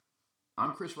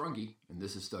I'm Chris Runge, and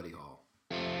this is Study Hall.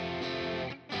 Welcome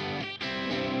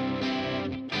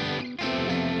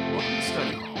to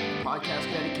Study Hall, a podcast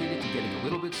dedicated to getting a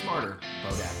little bit smarter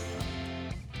about advertising.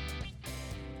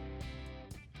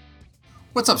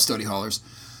 What's up, Study Hallers?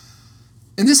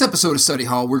 In this episode of Study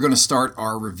Hall, we're going to start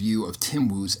our review of Tim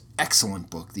Wu's excellent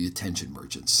book, The Attention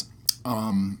Merchants.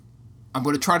 I'm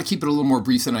going to try to keep it a little more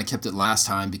brief than I kept it last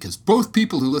time because both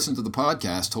people who listened to the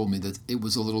podcast told me that it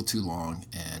was a little too long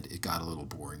and it got a little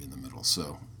boring in the middle.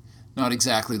 So not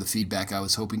exactly the feedback I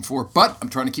was hoping for, but I'm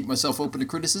trying to keep myself open to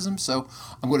criticism, so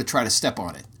I'm going to try to step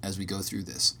on it as we go through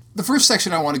this. The first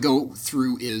section I want to go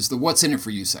through is the What's in it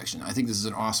for you section. I think this is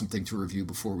an awesome thing to review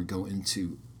before we go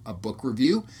into a book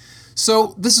review.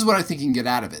 So this is what I think you can get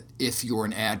out of it if you're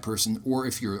an ad person or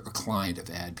if you're a client of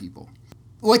ad people.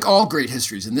 Like all great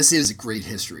histories, and this is a great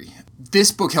history,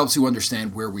 this book helps you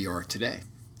understand where we are today.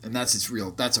 And that's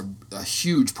a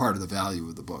huge part of the value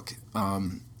of the book.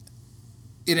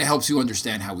 It helps you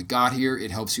understand how we got here.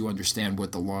 It helps you understand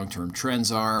what the long-term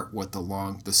trends are, what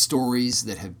the stories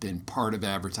that have been part of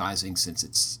advertising since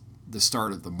it's the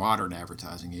start of the modern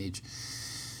advertising age.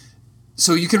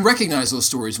 So you can recognize those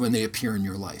stories when they appear in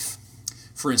your life.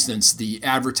 For instance, the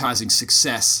advertising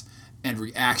success and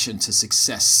reaction to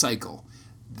success cycle.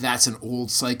 That's an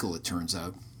old cycle, it turns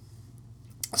out.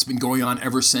 It's been going on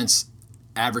ever since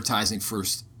advertising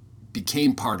first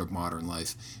became part of modern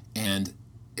life, and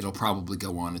it'll probably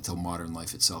go on until modern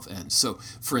life itself ends. So,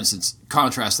 for instance,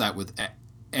 contrast that with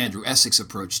Andrew Essick's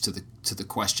approach to the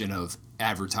question of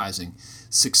advertising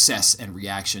success and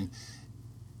reaction.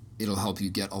 It'll help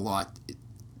you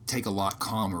take a lot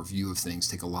calmer view of things,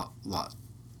 take a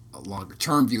longer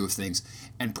term view of things,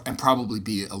 and probably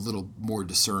be a little more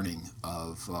discerning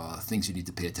of things you need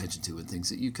to pay attention to and things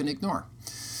that you can ignore.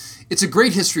 It's a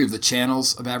great history of the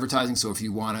channels of advertising, so if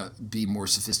you want to be more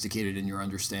sophisticated in your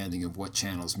understanding of what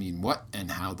channels mean what and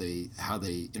how they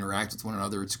interact with one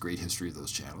another, it's a great history of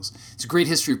those channels. It's a great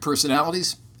history of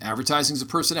personalities. Advertising is a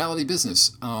personality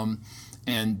business,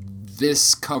 and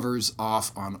this covers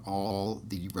off on all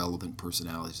the relevant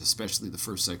personalities, especially the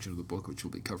first section of the book, which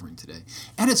we'll be covering today.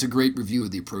 And it's a great review of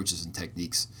the approaches and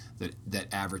techniques that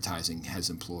advertising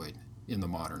has employed in the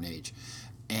modern age.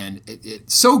 And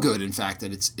it's so good, in fact,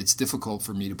 that it's difficult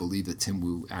for me to believe that Tim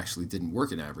Wu actually didn't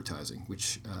work in advertising,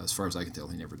 which, as far as I can tell,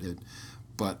 he never did.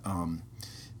 But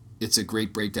it's a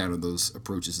great breakdown of those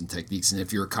approaches and techniques. And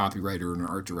if you're a copywriter or an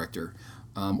art director,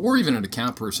 or even an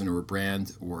account person or a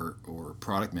brand or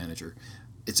product manager,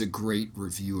 it's a great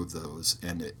review of those,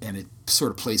 and it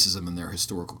sort of places them in their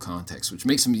historical context, which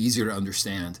makes them easier to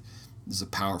understand. This is a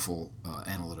powerful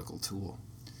analytical tool.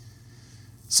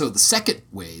 So the second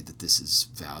way that this is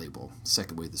valuable, the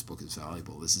second way this book is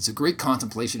valuable, is it's a great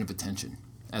contemplation of attention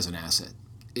as an asset.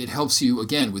 It helps you,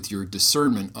 again, with your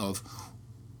discernment of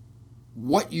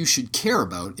what you should care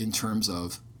about in terms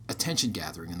of attention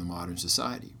gathering in the modern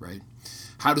society, right?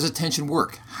 How does attention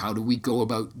work? How do we go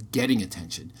about getting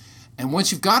attention? And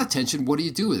once you've got attention, what do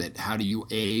you do with it? How do you,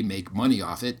 A, make money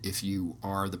off it if you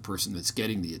are the person that's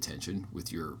getting the attention with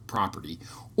your property?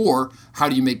 Or how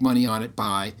do you make money on it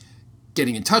by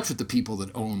getting in touch with the people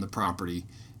that own the property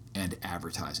and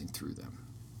advertising through them?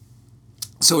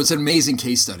 So it's an amazing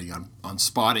case study on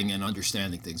spotting and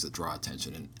understanding things that draw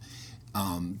attention,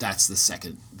 and that's the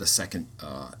second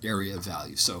area of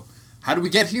value. So how do we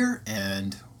get here,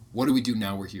 and what do we do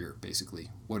now we're here, basically?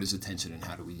 What is attention and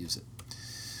how do we use it?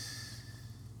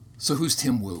 So who's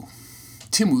Tim Wu?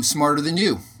 Tim Wu's smarter than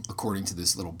you, according to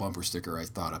this little bumper sticker I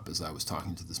thought up as I was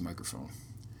talking to this microphone.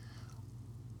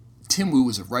 Tim Wu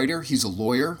is a writer, he's a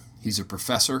lawyer, he's a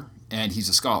professor, and he's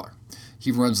a scholar.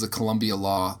 He runs the Columbia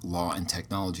Law and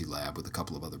Technology Lab with a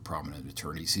couple of other prominent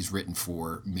attorneys. He's written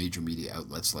for major media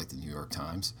outlets like the New York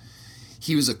Times.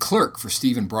 He was a clerk for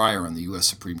Stephen Breyer on the U.S.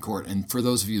 Supreme Court. And for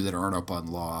those of you that aren't up on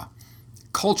law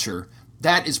culture,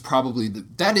 that is probably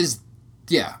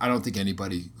I don't think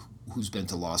anybody who's been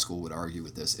to law school would argue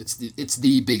with this. It's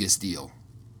the biggest deal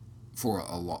for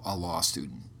a law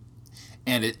student.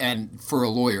 And for a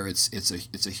lawyer,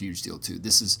 it's a huge deal too.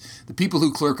 This is the people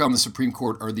who clerk on the Supreme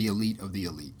Court are the elite of the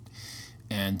elite,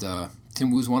 and Tim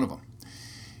Wu's one of them.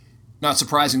 Not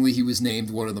surprisingly, he was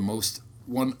named one of the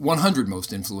 100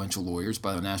 most influential lawyers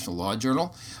by the National Law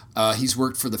Journal. He's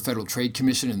worked for the Federal Trade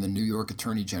Commission and the New York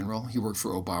Attorney General. He worked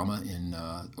for Obama in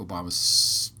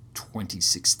Obama's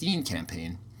 2016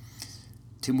 campaign.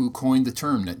 Tim Wu coined the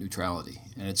term net neutrality,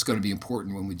 and it's going to be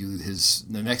important when we do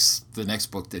the next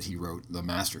book that he wrote, The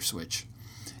Master Switch.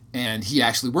 And he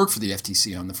actually worked for the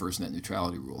FTC on the first net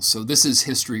neutrality rules. So this is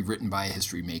history written by a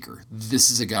history maker. This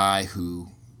is a guy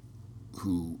who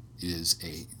is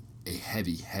a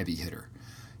heavy hitter.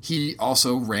 He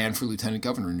also ran for lieutenant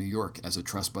governor in New York as a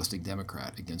trust-busting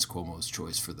Democrat against Cuomo's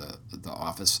choice for the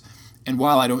office. And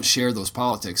while I don't share those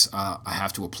politics, I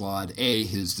have to applaud, A,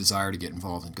 his desire to get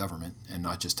involved in government and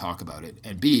not just talk about it,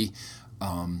 and B,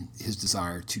 his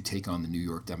desire to take on the New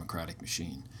York Democratic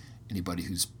machine. Anybody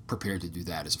who's prepared to do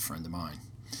that is a friend of mine.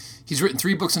 He's written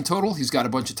 3 books in total. He's got a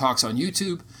bunch of talks on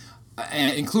YouTube,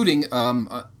 including,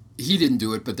 he didn't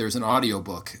do it, but there's an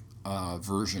audiobook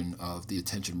version of The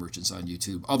Attention Merchants on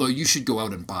YouTube. Although you should go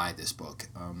out and buy this book.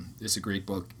 It's a great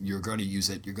book. You're going to use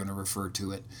it. You're going to refer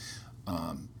to it.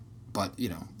 But,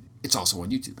 it's also on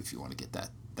YouTube if you want to get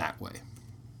that way.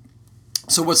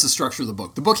 So what's the structure of the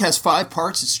book? The book has 5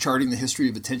 parts. It's charting the history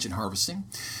of attention harvesting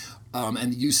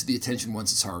and the use of the attention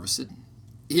once it's harvested.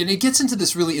 And it gets into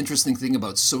this really interesting thing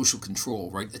about social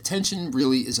control, right? Attention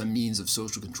really is a means of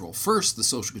social control. First, the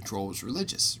social control was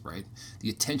religious, right? The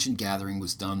attention gathering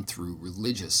was done through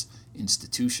religious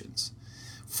institutions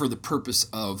for the purpose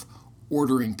of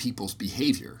ordering people's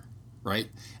behavior, right?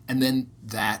 And then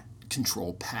that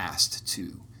control passed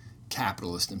to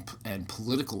capitalist and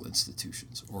political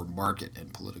institutions, or market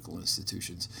and political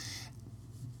institutions.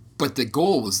 But the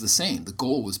goal was the same. The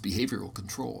goal was behavioral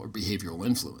control or behavioral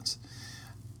influence.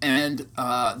 And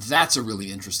that's a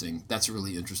really interesting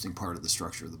part of the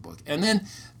structure of the book. And then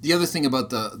the other thing about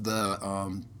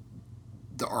the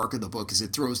arc of the book is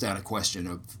it throws down a question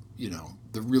of,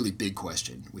 the really big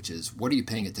question, which is, what are you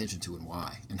paying attention to and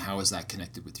why? And how is that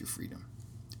connected with your freedom?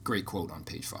 Great quote on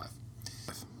page 5.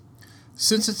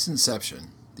 Since its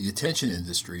inception, the attention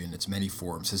industry in its many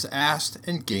forms has asked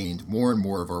and gained more and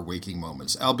more of our waking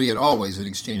moments, albeit always in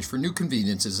exchange for new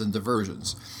conveniences and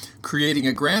diversions, creating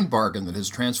a grand bargain that has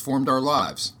transformed our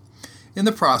lives. In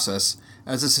the process,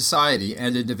 as a society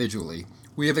and individually,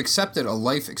 we have accepted a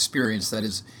life experience that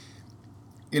is,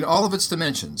 in all of its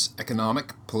dimensions,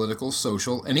 economic, political,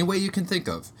 social, any way you can think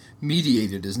of,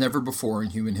 mediated as never before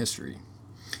in human history.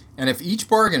 And if each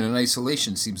bargain in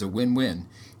isolation seems a win-win,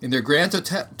 in their grand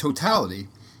totality,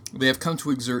 they have come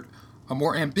to exert a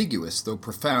more ambiguous, though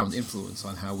profound, influence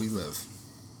on how we live.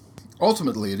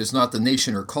 Ultimately, it is not the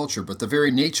nation or culture, but the very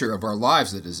nature of our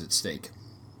lives that is at stake.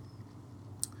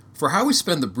 For how we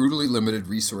spend the brutally limited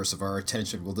resource of our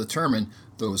attention will determine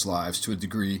those lives to a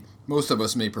degree most of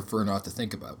us may prefer not to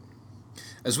think about.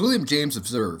 As William James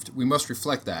observed, we must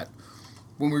reflect that,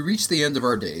 when we reach the end of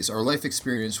our days, our life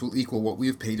experience will equal what we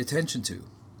have paid attention to,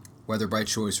 whether by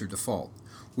choice or default.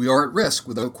 We are at risk,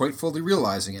 without quite fully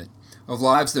realizing it, of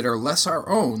lives that are less our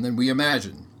own than we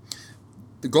imagine.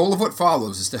 The goal of what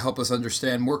follows is to help us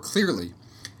understand more clearly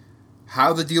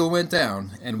how the deal went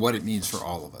down and what it means for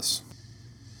all of us.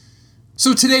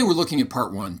 So today we're looking at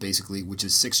part 1, basically, which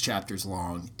is 6 chapters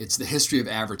long. It's the history of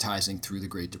advertising through the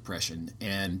Great Depression.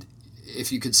 And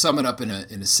if you could sum it up in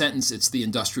a sentence, it's the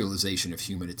industrialization of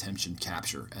human attention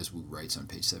capture, as Wu writes on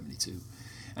page 72.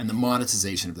 And the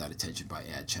monetization of that attention by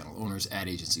ad channel owners, ad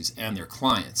agencies, and their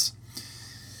clients.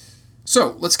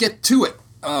 So let's get to it.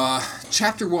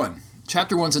 Chapter 1.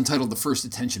 Chapter 1 is entitled The First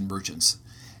Attention Merchants.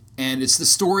 And it's the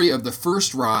story of the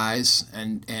first rise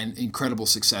and incredible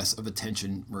success of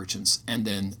attention merchants, and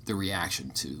then the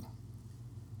reaction to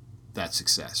that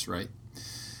success, right?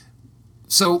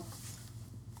 So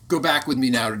go back with me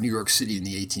now to New York City in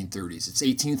the 1830s. It's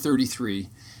 1833.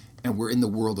 And we're in the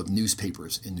world of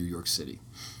newspapers in New York City.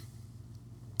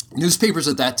 Newspapers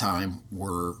at that time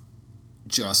were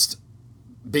just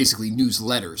basically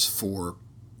newsletters for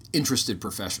interested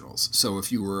professionals. So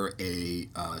if you were a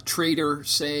trader,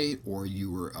 say, or you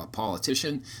were a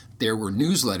politician, there were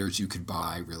newsletters you could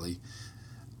buy, really,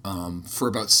 for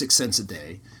about 6 cents a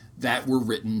day that were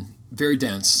written, very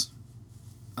dense,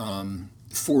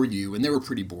 for you, and they were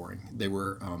pretty boring. They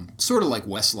were sort of like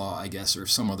Westlaw, I guess, or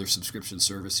some other subscription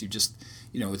service. You just,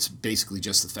 it's basically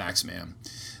just the fax man.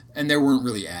 And there weren't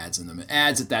really ads in them.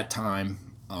 Ads at that time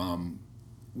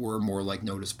were more like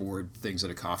notice board things at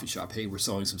a coffee shop. Hey, we're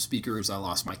selling some speakers. I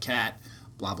lost my cat,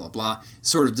 blah, blah, blah.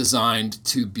 Sort of designed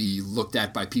to be looked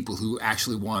at by people who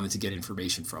actually wanted to get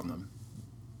information from them.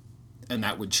 And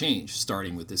that would change,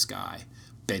 starting with this guy,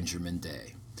 Benjamin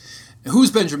Day. And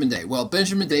who's Benjamin Day? Well,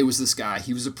 Benjamin Day was this guy.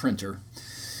 He was a printer,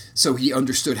 so he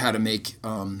understood how to make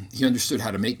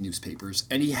newspapers,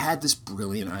 and he had this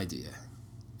brilliant idea,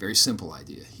 very simple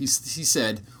idea. He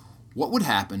said, "What would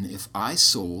happen if I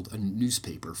sold a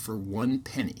newspaper for 1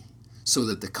 penny, so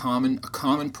that a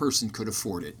common person could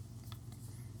afford it,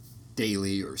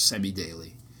 daily or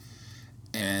semi-daily,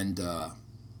 and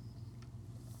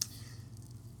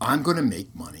I'm going to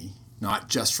make money not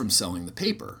just from selling the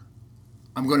paper."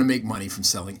 I'm going to make money from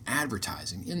selling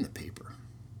advertising in the paper.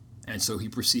 And so he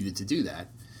proceeded to do that.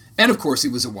 And of course,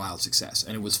 it was a wild success,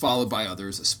 and it was followed by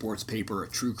others, a sports paper, a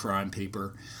true crime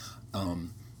paper.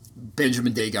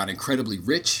 Benjamin Day got incredibly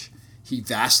rich. He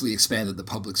vastly expanded the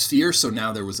public sphere, so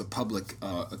now there was a public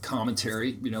a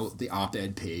commentary, the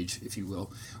op-ed page, if you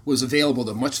will, was available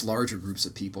to much larger groups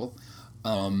of people.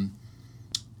 And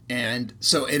in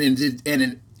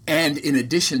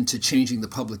addition to changing the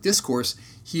public discourse,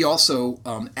 he also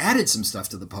added some stuff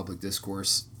to the public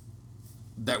discourse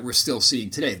that we're still seeing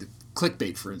today. The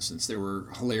clickbait, for instance, there were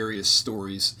hilarious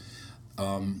stories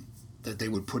that they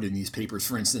would put in these papers.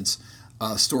 For instance,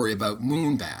 a story about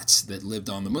moon bats that lived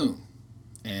on the moon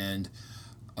and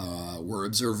were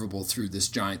observable through this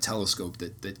giant telescope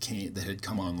that had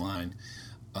come online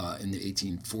in the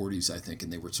 1840s, I think,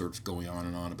 and they were sort of going on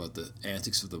and on about the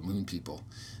antics of the moon people.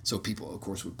 So people, of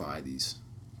course, would buy these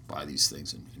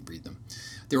things and read them.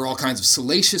 There were all kinds of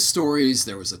salacious stories.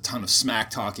 There was a ton of smack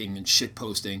talking and shit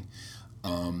posting.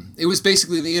 It was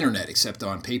basically the internet, except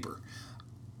on paper,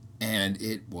 and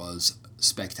it was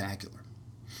spectacular.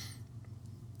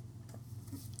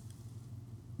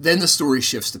 Then the story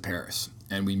shifts to Paris,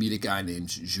 and we meet a guy named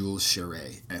Jules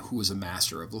Chéret, who was a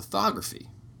master of lithography.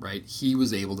 Right, he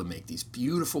was able to make these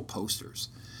beautiful posters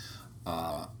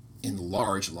in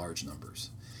large numbers.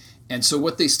 And so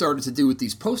what they started to do with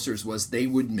these posters was they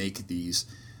would make these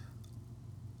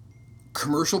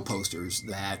commercial posters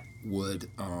that would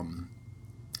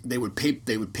they would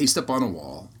paste up on a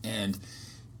wall, and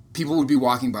people would be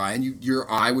walking by, and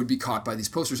your eye would be caught by these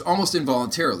posters almost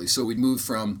involuntarily. So we moved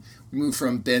from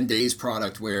Ben Day's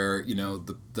product, where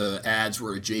the ads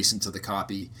were adjacent to the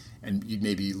copy, and you'd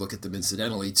maybe look at them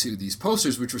incidentally, to these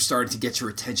posters, which were starting to get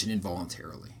your attention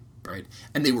involuntarily, right?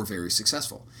 And they were very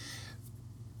successful.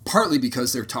 Partly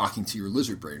because they're talking to your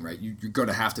lizard brain, right? You're going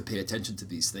to have to pay attention to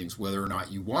these things, whether or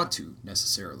not you want to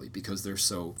necessarily, because they're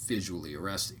so visually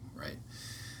arresting, right?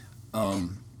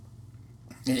 An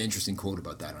interesting quote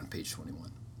about that on page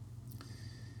 21.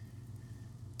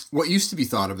 What used to be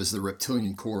thought of as the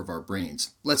reptilian core of our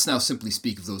brains, let's now simply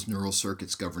speak of those neural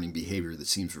circuits governing behavior that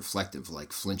seems reflective,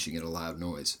 like flinching at a loud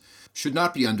noise, should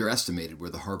not be underestimated where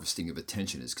the harvesting of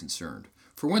attention is concerned.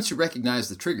 For once you recognize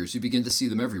the triggers, you begin to see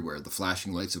them everywhere. The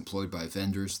flashing lights employed by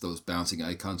vendors, those bouncing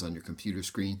icons on your computer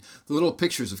screen, the little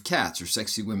pictures of cats or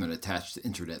sexy women attached to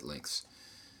internet links.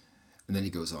 And then he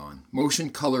goes on. Motion,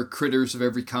 color, critters of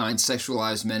every kind,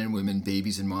 sexualized men and women,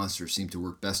 babies and monsters seem to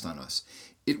work best on us.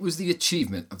 It was the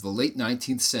achievement of the late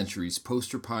 19th century's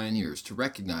poster pioneers to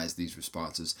recognize these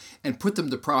responses and put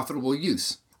them to profitable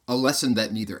use, a lesson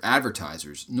that neither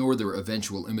advertisers nor their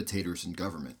eventual imitators in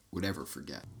government would ever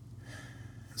forget.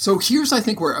 So here's, I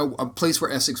think, where a place where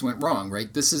Essex went wrong,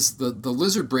 right? This is the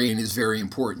lizard brain is very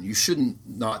important. You shouldn't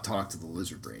not talk to the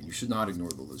lizard brain. You should not ignore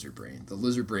the lizard brain. The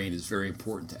lizard brain is very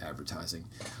important to advertising.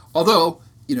 Although,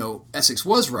 Essex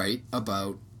was right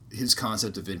about his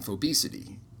concept of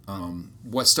infobesity.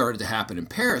 What started to happen in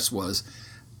Paris was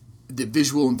the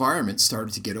visual environment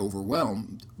started to get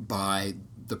overwhelmed by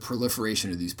the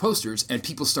proliferation of these posters, and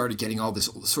people started getting all this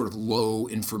sort of low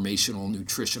informational,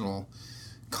 nutritional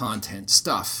content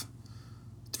stuff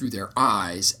through their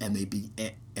eyes, and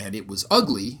and it was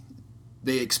ugly.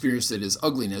 They experienced it as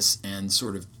ugliness and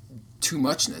sort of too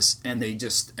muchness, and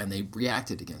they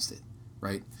reacted against it,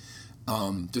 right?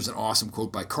 There's an awesome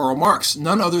quote by Karl Marx.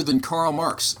 None other than Karl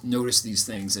Marx noticed these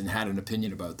things and had an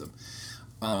opinion about them,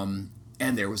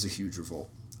 and there was a huge revolt.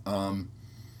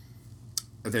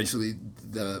 Eventually,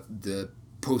 the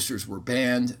posters were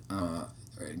banned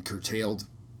and curtailed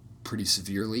pretty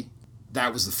severely.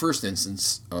 That was the first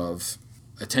instance of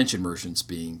attention merchants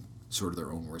being sort of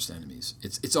their own worst enemies.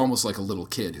 It's almost like a little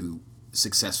kid who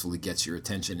successfully gets your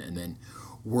attention and then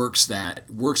works that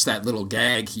little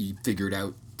gag he figured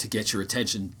out to get your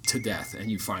attention to death, and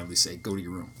you finally say, "Go to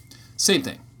your room." Same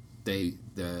thing.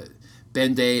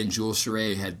 Ben Day and Jules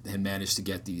Chéret had managed to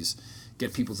get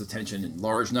people's attention in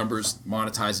large numbers,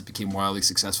 monetized it, became wildly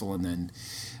successful, and then,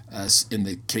 as in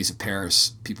the case of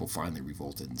Paris, people finally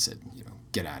revolted and said,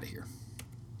 "Get out of here."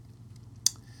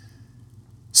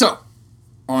 So,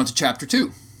 on to chapter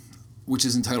 2, which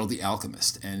is entitled The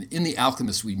Alchemist. And in The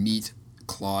Alchemist, we meet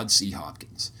Claude C.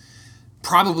 Hopkins.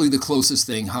 Probably the closest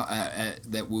thing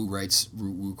that Wu writes.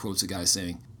 Wu quotes a guy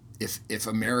saying, if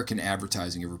American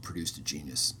advertising ever produced a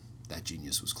genius, that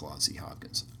genius was Claude C.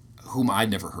 Hopkins, whom I'd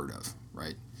never heard of,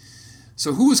 right?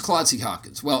 So who was Claude C.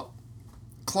 Hopkins? Well,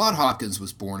 Claude Hopkins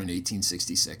was born in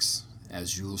 1866,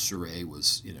 as Jules Chéret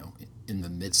was, in the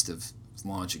midst of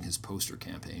launching his poster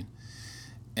campaign,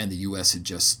 and the U.S. had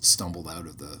just stumbled out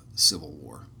of the Civil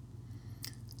War,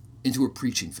 into a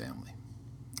preaching family.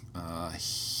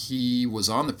 He was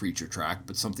on the preacher track,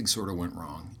 but something sort of went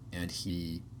wrong, and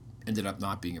he ended up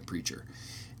not being a preacher.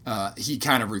 He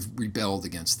kind of rebelled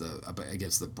against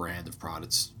the brand of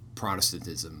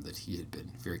Protestantism that he had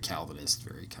been, very Calvinist,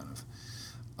 very kind of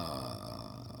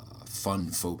fun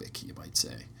phobic, you might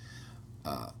say.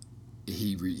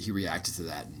 He reacted to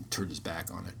that and turned his back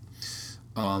on it.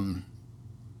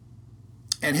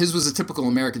 And his was a typical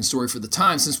American story for the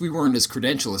time. Since we weren't as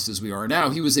credentialist as we are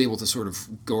now, he was able to sort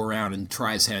of go around and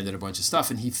try his hand at a bunch of stuff,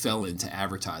 and he fell into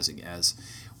advertising as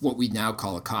what we now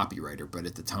call a copywriter, but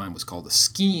at the time was called a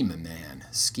scheme man.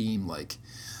 Scheme like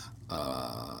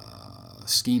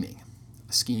scheming,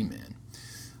 a scheme man.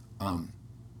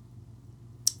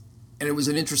 And it was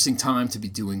an interesting time to be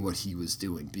doing what he was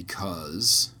doing,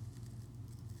 because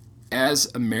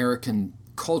as American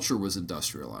culture was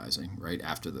industrializing, right,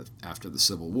 after the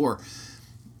Civil War,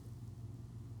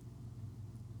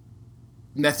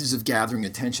 methods of gathering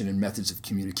attention and methods of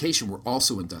communication were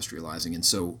also industrializing. And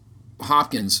so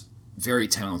Hopkins, very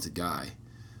talented guy,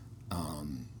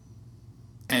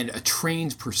 and a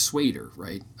trained persuader,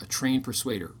 right? A trained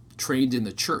persuader, trained in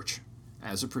the church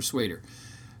as a persuader,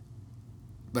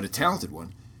 but a talented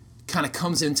one, kind of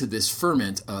comes into this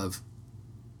ferment of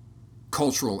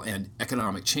cultural and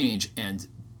economic change and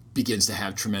begins to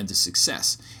have tremendous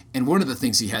success. And one of the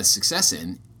things he has success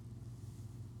in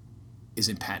is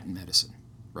in patent medicine,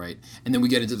 right? And then we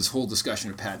get into this whole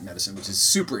discussion of patent medicine, which is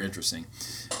super interesting.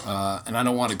 And I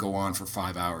don't want to go on for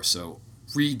 5 hours, so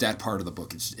read that part of the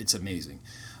book. It's amazing.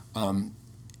 A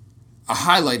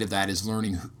highlight of that is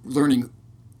learning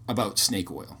about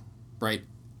snake oil, right?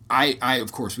 I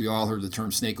of course, we all heard the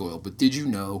term snake oil, but did you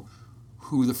know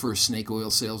who the first snake oil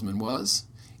salesman was?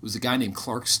 It was a guy named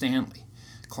Clark Stanley.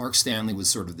 Clark Stanley was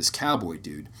sort of this cowboy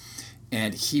dude,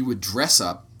 and he would dress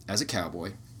up as a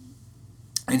cowboy,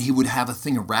 and he would have a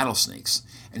thing of rattlesnakes,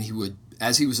 and he would,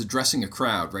 as he was addressing a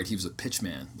crowd, right, he was a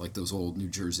pitchman, like those old New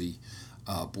Jersey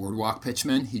boardwalk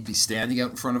pitchmen. He'd be standing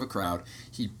out in front of a crowd,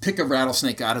 he'd pick a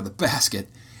rattlesnake out of the basket,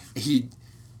 he'd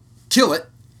kill it,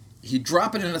 he'd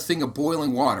drop it in a thing of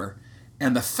boiling water,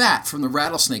 and the fat from the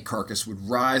rattlesnake carcass would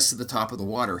rise to the top of the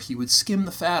water. He would skim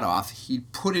the fat off,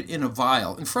 he'd put it in a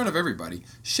vial in front of everybody,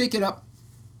 shake it up,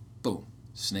 boom,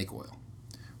 snake oil,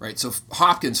 right? So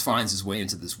Hopkins finds his way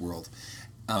into this world,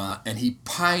 and he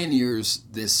pioneers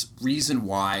this reason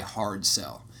why hard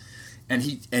sell, and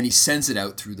he sends it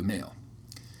out through the mail.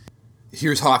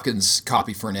 Here's Hopkins'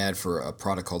 copy for an ad for a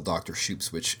product called Dr.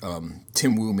 Shoop's, which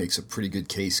Tim Wu makes a pretty good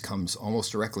case comes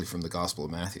almost directly from the Gospel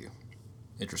of Matthew.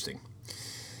 Interesting.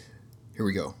 Here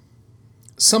we go.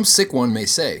 Some sick one may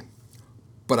say,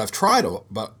 but I've tried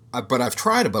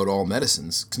about all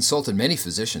medicines, consulted many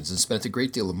physicians, and spent a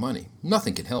great deal of money.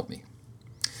 Nothing can help me.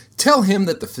 Tell him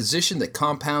that the physician that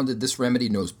compounded this remedy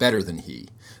knows better than he.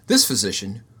 This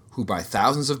physician, who by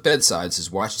thousands of bedsides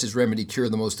has watched his remedy cure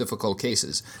the most difficult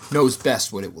cases, knows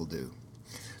best what it will do.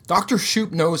 Dr.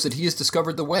 Shoop knows that he has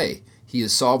discovered the way. He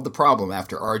has solved the problem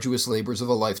after arduous labors of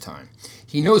a lifetime.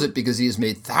 He knows it because he has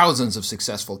made thousands of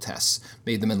successful tests,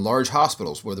 made them in large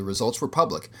hospitals where the results were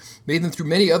public, made them through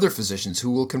many other physicians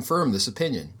who will confirm this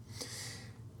opinion.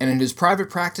 And in his private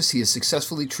practice, he has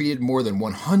successfully treated more than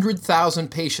 100,000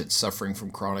 patients suffering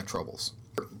from chronic troubles.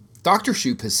 Dr.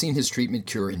 Shoop has seen his treatment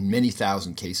cure in many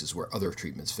thousand cases where other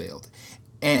treatments failed,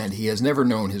 and he has never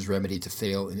known his remedy to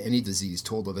fail in any disease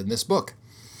told of in this book,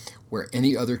 where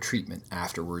any other treatment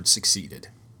afterwards succeeded.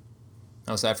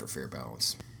 How's that for fair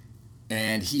balance?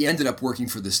 And he ended up working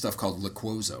for this stuff called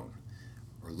Liquozone,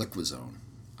 or Liquozone.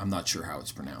 I'm not sure how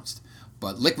it's pronounced.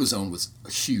 But Liquozone was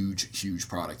a huge, huge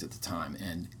product at the time.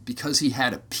 And because he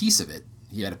had a piece of it,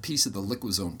 he had a piece of the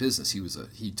Liquozone business,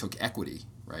 he took equity,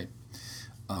 right?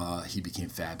 He became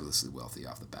fabulously wealthy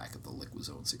off the back of the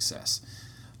Liquozone success.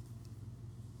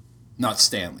 Not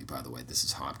Stanley, by the way. This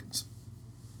is Hopkins.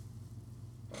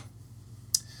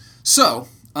 So,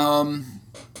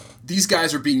 these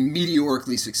guys are being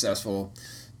meteorically successful.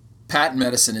 Patent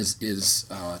medicine is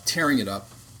tearing it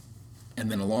up. And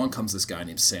then along comes this guy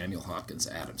named Samuel Hopkins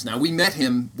Adams. Now, we met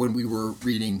him when we were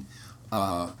reading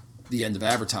The End of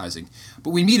Advertising.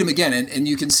 But we meet him again, and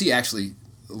you can see actually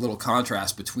a little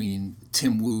contrast between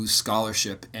Tim Wu's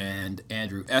scholarship and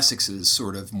Andrew Essex's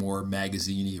sort of more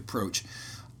magazine-y approach.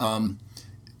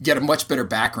 Get a much better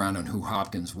background on who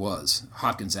Hopkins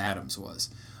Adams was.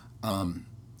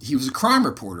 He was a crime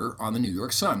reporter on the New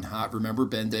York Sun. Remember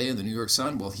Ben Day and the New York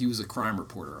Sun? Well, he was a crime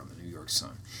reporter on the New York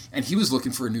Sun. And he was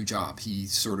looking for a new job. He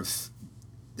sort of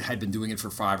had been doing it for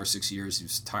 5 or 6 years. He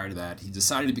was tired of that. He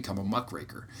decided to become a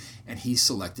muckraker. And he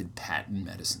selected patent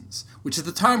medicines, which at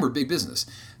the time were big business.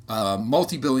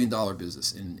 Multi-billion-dollar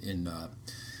business in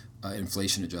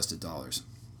inflation-adjusted dollars.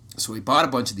 So he bought a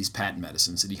bunch of these patent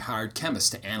medicines and he hired chemists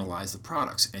to analyze the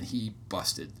products, and he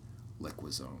busted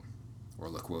Liquozone or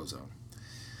Liquozone.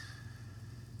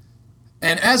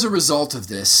 And as a result of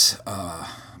this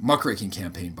muckraking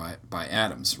campaign by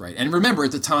Adams, right? And remember,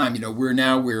 at the time,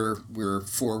 we're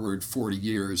forward 40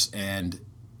 years, and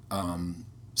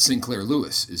Sinclair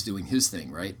Lewis is doing his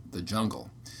thing, right? The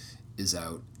Jungle is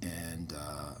out and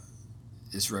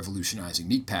is revolutionizing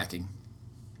meatpacking.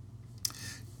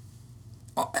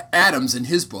 Adams, in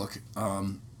his book,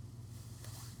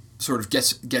 sort of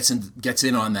gets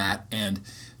in on that, and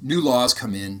new laws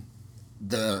come in.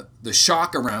 The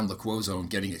shock around Liquozone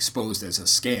getting exposed as a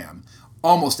scam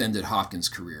almost ended Hopkins'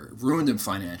 career. It ruined him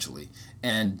financially,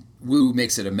 and Wu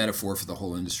makes it a metaphor for the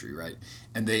whole industry, right?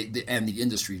 And the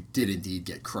industry did indeed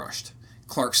get crushed.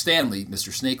 Clark Stanley,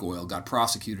 Mr. Snake Oil, got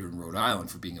prosecuted in Rhode Island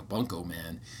for being a bunco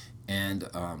man, and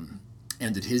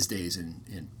ended his days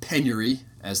in penury,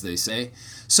 as they say.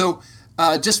 So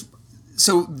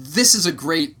this is a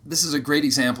great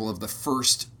example of the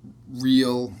first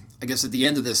real. I guess at the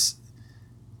end of this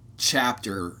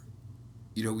chapter,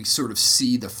 we sort of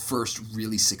see the first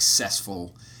really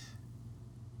successful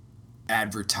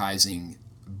advertising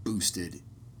boosted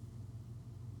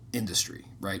industry,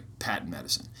 right? Patent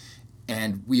medicine.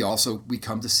 And we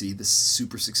come to see the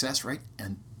super success, right?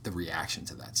 And the reaction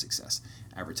to that success.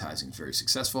 Advertising is very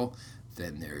successful.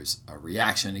 Then there's a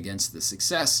reaction against the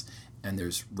success, and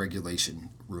there's regulation,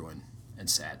 ruin, and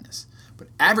sadness. But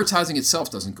advertising itself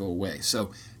doesn't go away.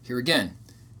 So here again,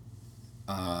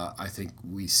 I think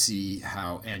we see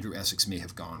how Andrew Essex may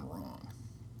have gone wrong.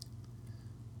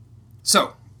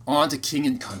 So on to King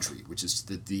and Country, which is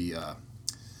the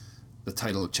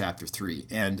title of chapter 3,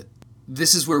 and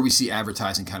this is where we see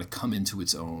advertising kind of come into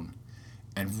its own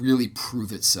and really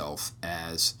prove itself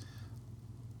as,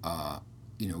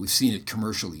 we've seen it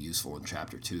commercially useful in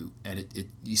chapter 2, and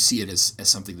you see it as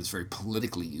something that's very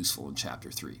politically useful in chapter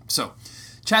 3. So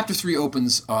chapter 3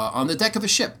 opens on the deck of a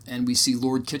ship, and we see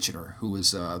Lord Kitchener, who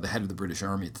was the head of the British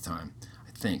Army at the time,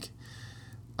 I think,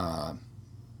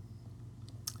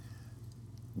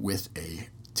 with a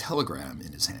telegram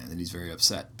in his hand, and he's very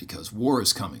upset because war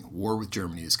is coming. War with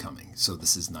Germany is coming. So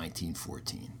this is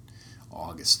 1914,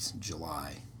 August,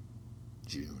 July,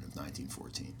 June of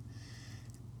 1914.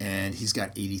 And he's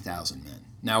got 80,000 men.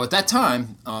 Now, at that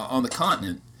time, on the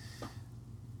continent,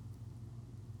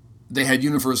 they had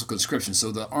universal conscription,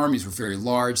 so the armies were very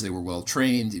large, they were well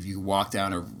trained. If you walk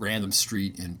down a random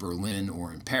street in Berlin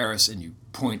or in Paris and you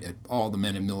point at all the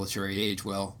men in military age,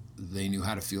 well, they knew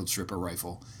how to field strip a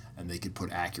rifle, and they could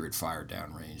put accurate fire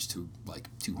down range to like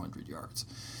 200 yards.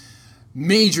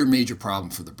 Major problem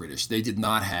for the British. They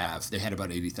had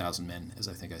about 80,000 men, as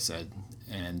I think I said,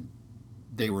 and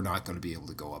they were not going to be able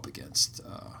to go up against,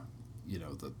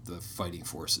 the fighting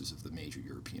forces of the major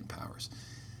European powers.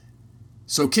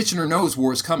 So Kitchener knows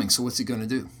war is coming, so what's he going to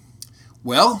do?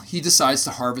 Well, he decides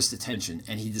to harvest attention,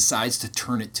 and he decides to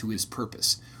turn it to his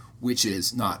purpose, which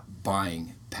is not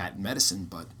buying patent medicine,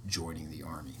 but joining the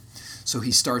army. So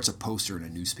he starts a poster in a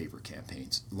newspaper campaign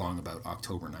along about August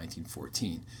of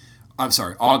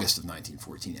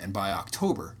 1914. And by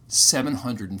October,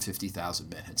 750,000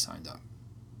 men had signed up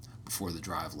before the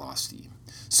drive lost steam.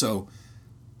 So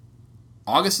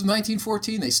August of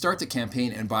 1914, they start the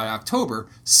campaign, and by October,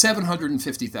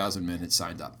 750,000 men had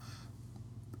signed up,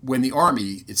 when the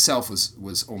army itself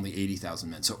was only 80,000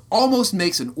 men. So almost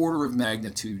makes an order of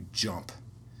magnitude jump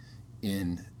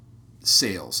in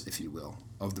sales, if you will,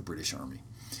 of the British Army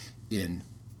in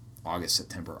August,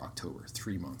 September, October,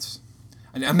 3 months.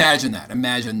 And imagine that.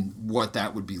 Imagine what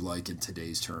that would be like in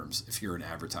today's terms if you're an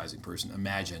advertising person.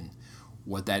 Imagine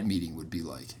what that meeting would be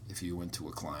like if you went to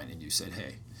a client and you said,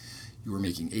 hey, you were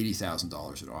making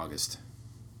 $80,000 in August.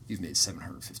 You've made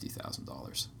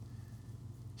 $750,000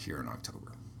 here in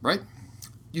October, right?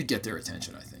 You'd get their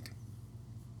attention, I think.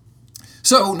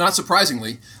 So, not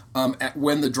surprisingly,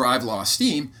 when the drive lost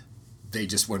steam, they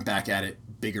just went back at it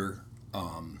bigger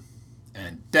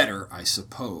and better, I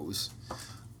suppose.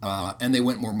 And they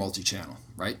went more multi-channel,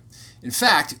 right? In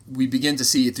fact, we begin to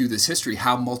see through this history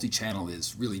how multi-channel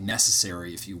is really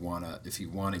necessary if you want to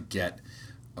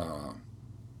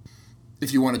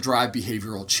drive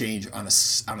behavioral change on a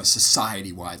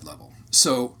society-wide level.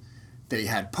 So they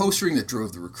had postering that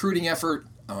drove the recruiting effort.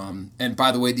 And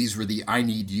by the way, these were the I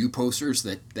Need You posters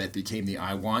that became the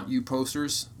I Want You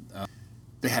posters.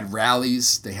 They had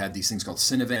rallies. They had these things called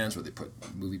Cinevans, where they put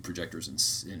movie projectors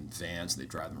in vans and they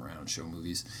drive them around and show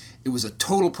movies. It was a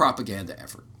total propaganda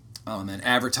effort. And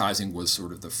advertising was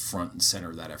sort of the front and center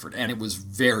of that effort. And it was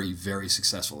very, very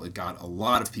successful. It got a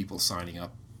lot of people signing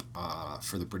up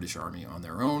for the British Army on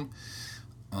their own.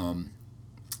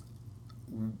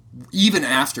 even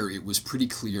after it was pretty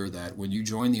clear that when you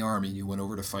joined the army and you went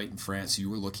over to fight in France, you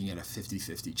were looking at a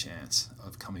 50-50 chance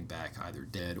of coming back either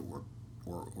dead or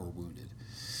wounded.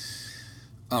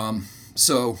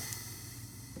 So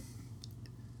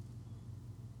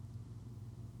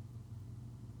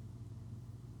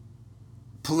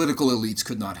political elites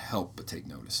could not help but take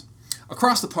notice.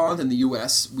 Across the pond in the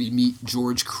U.S., we meet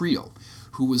George Creel,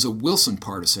 who was a Wilson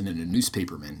partisan and a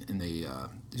newspaperman, and he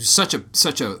was such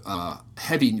a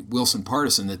heavy Wilson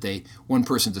partisan that one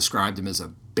person described him as a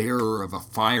bearer of a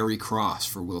fiery cross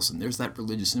for Wilson. There's that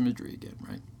religious imagery again,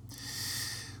 right?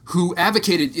 Who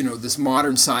advocated, this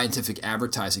modern scientific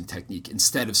advertising technique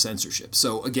instead of censorship.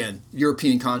 So again,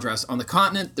 European contrast. On the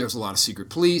continent, there's a lot of secret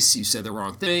police. You said the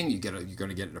wrong thing, you're going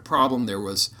to get in a problem. There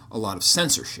was a lot of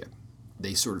censorship.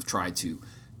 They sort of tried to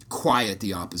quiet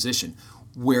the opposition.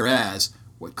 Whereas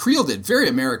what Creel did, very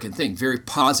American thing, very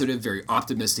positive, very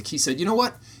optimistic. He said, you know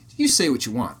what? You say what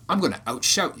you want. I'm going to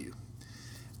outshout you.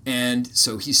 And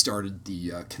so he started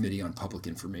the Committee on Public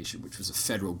Information, which was a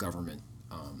federal government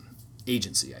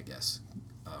agency, I guess.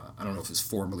 I don't know if it was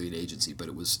formally an agency, but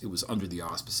it was under the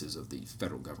auspices of the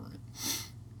federal government.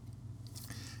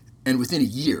 And within a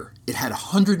year, it had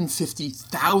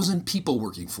 150,000 people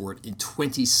working for it in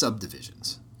 20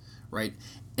 subdivisions, right?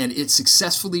 And it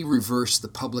successfully reversed the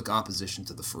public opposition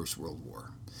to the First World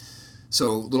War.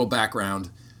 So, little background,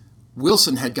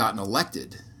 Wilson had gotten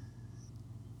elected,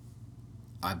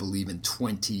 I believe in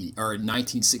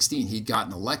 1916, he'd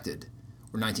gotten elected,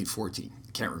 or 1914,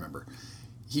 I can't remember.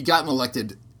 He'd gotten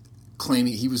elected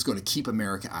claiming he was going to keep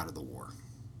America out of the war.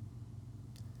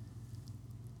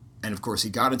 And of course, he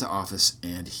got into office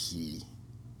and he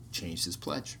changed his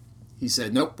pledge. He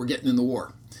said, nope, we're getting in the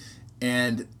war.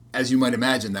 And as you might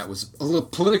imagine, that was a little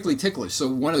politically ticklish. So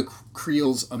one of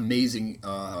Creel's amazing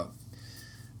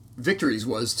victories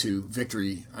was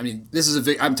victory. I mean,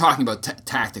 I'm talking about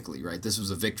tactically, right? This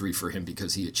was a victory for him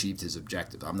because he achieved his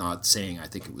objective. I'm not saying I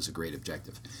think it was a great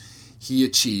objective. He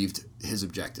achieved his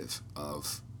objective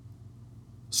of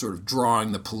sort of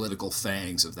drawing the political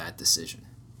fangs of that decision.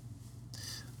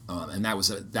 And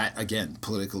that again,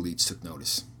 political elites took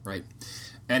notice, right?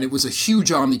 And it was a huge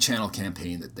omni-channel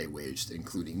campaign that they waged,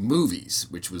 including movies,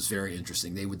 which was very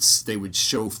interesting. They would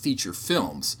show feature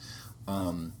films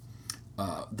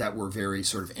that were very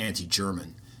sort of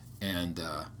anti-German, and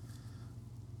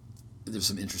there's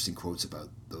some interesting quotes about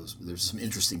those. There's some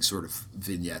interesting sort of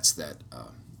vignettes that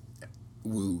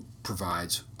Wu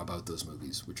provides about those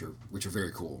movies, which are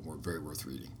very cool and were very worth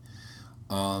reading.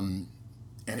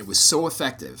 And it was so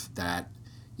effective that,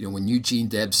 when Eugene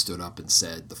Debs stood up and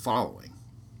said the following: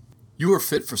 "You are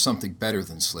fit for something better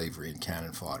than slavery and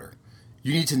cannon fodder.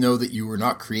 You need to know that you were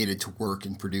not created to work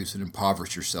and produce and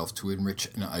impoverish yourself to enrich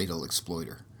an idle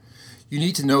exploiter. You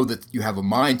need to know that you have a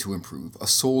mind to improve, a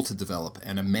soul to develop,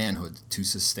 and a manhood to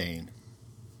sustain."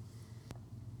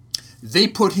 They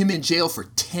put him in jail for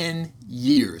 10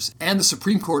 years, and the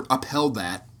Supreme Court upheld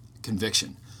that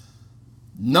conviction.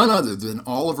 None other than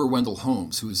Oliver Wendell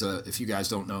Holmes, who's if you guys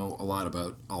don't know a lot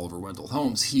about Oliver Wendell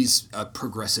Holmes, he's a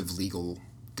progressive legal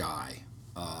guy,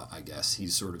 I guess.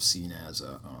 He's sort of seen as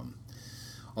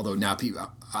although now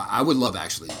I would love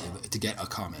actually to get a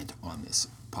comment on this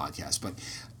podcast, but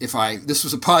if this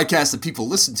was a podcast that people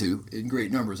listen to in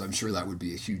great numbers, I'm sure that would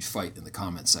be a huge fight in the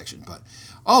comments section. But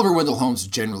Oliver Wendell Holmes is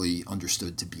generally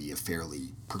understood to be a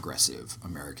fairly progressive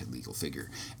American legal figure,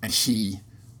 and he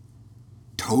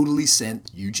totally sent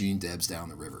Eugene Debs down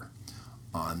the river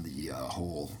on the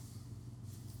whole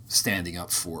standing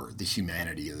up for the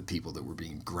humanity of the people that were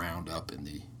being ground up in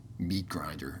the meat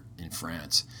grinder in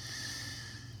France.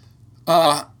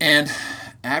 And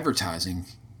advertising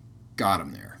got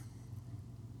him there.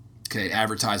 Okay,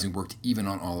 advertising worked even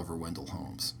on Oliver Wendell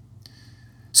Holmes.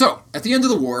 So, at the end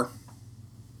of the war,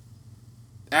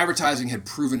 advertising had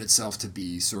proven itself to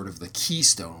be sort of the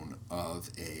keystone of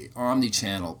a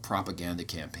omni-channel propaganda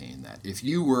campaign that if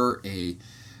you were a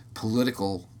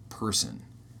political person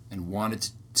and wanted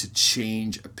to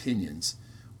change opinions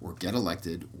or get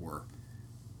elected or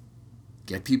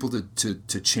get people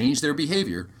to change their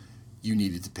behavior, you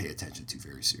needed to pay attention to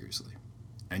very seriously.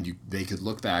 And they could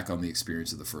look back on the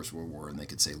experience of the First World War and they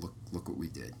could say, look what we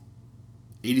did.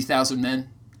 80,000 men,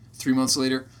 3 months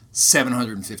later,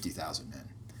 750,000 men.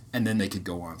 And then they could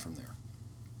go on from there.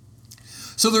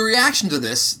 So the reaction to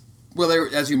this, well,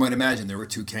 as you might imagine, there were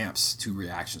two camps, two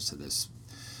reactions to this.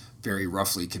 Very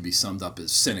roughly can be summed up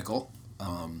as cynical.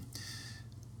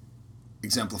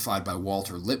 exemplified by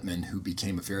Walter Lippmann, who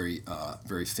became a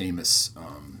very famous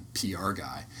PR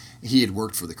guy. He had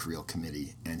worked for the Creel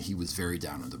Committee, and he was very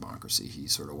down on democracy. He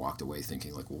sort of walked away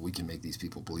thinking, like, well, we can make these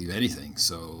people believe anything,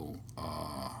 so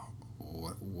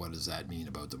what does that mean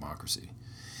about democracy?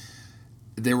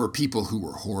 There were people who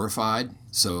were horrified.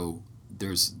 So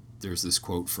there's this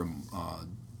quote from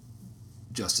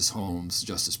Justice Holmes,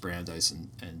 Justice Brandeis,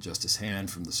 and Justice Hand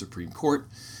from the Supreme Court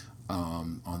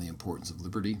on the importance of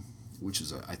liberty, which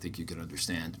is, I think you can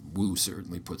understand. Wu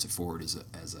certainly puts it forward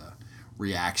as a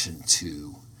reaction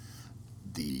to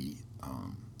the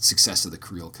success of the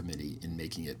Creel Committee in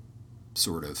making it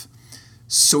sort of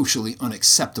socially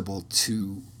unacceptable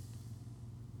to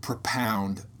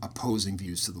propound opposing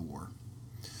views to the war.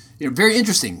 Very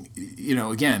interesting.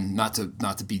 Again, not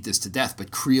to beat this to death,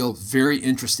 but Creel, very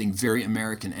interesting, very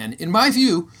American, and in my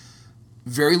view,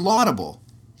 very laudable.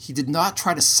 He did not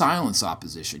try to silence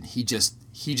opposition. He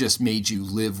just made you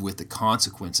live with the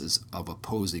consequences of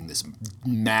opposing this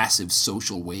massive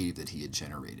social wave that he had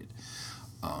generated.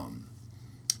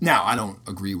 Now, I don't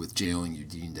agree with jailing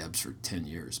Eugene Debs for 10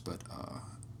 years, but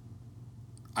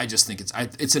I just think it's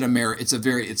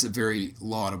a very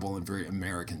laudable and very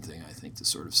American thing, I think, to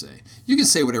sort of say, you can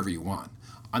say whatever you want.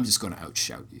 I'm just going to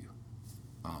outshout you.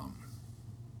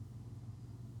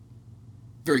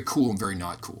 Very cool and very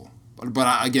not cool.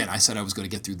 But again, I said I was going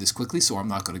to get through this quickly, so I'm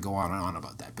not going to go on and on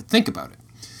about that. But think about it.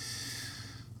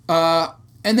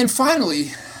 And then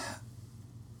finally,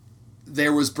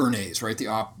 there was Bernays, right?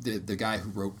 The guy who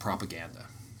wrote Propaganda,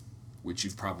 which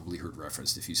you've probably heard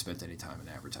referenced if you spent any time in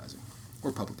advertising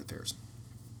or public affairs.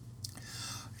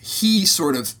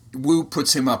 Wu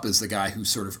puts him up as the guy who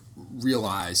sort of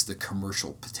realized the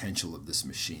commercial potential of this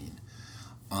machine.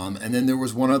 And then there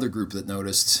was one other group that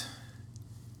noticed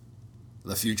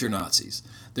the future Nazis.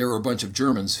 There were a bunch of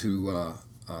Germans who,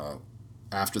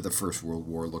 after the First World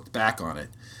War, looked back on it,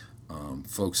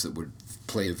 folks that would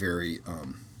play a very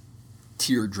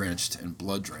tear-drenched and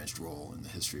blood-drenched role in the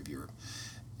history of Europe.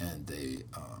 And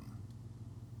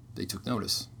they took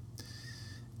notice.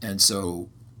 And so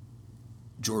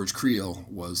George Creel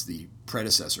was the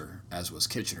predecessor, as was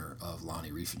Kitchener, of Leni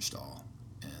Riefenstahl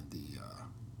and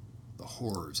the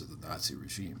horrors of the Nazi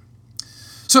regime.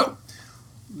 So,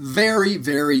 very,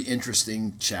 very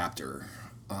interesting chapter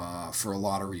for a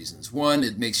lot of reasons. One,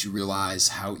 it makes you realize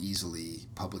how easily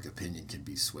public opinion can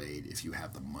be swayed if you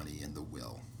have the money and the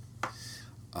will.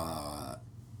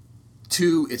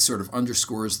 Two, it sort of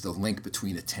underscores the link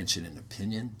between attention and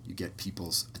opinion. You get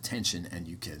people's attention and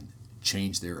you can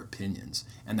change their opinions,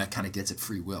 and that kind of gets at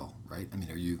free will, right? I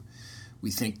mean,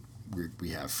 we think we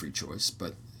have free choice,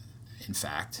 but in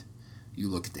fact, you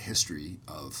look at the history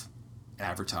of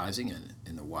advertising and,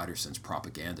 in the wider sense,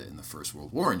 propaganda in the First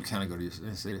World War, and you kind of go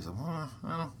to say to yourself, well,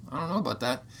 I don't know about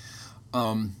that.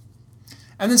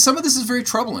 And then some of this is very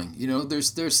troubling.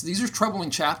 These are troubling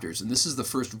chapters, and this is the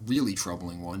first really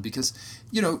troubling one because,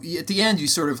 at the end you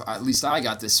sort of, at least I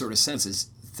got this sort of sense, is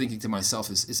thinking to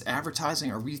myself, is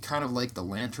advertising, are we kind of like the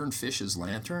lanternfish's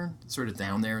lantern, sort of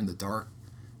down there in the dark,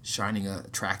 shining an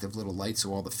attractive little light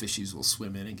so all the fishies will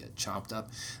swim in and get chopped up?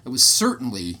 It was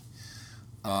certainly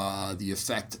the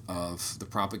effect of the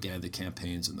propaganda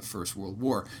campaigns in the First World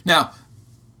War. Now,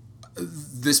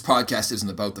 this podcast isn't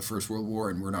about the First World War,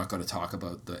 and we're not going to talk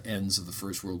about the ends of the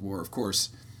First World War. Of course,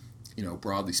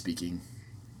 broadly speaking,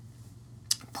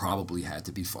 probably had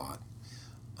to be fought.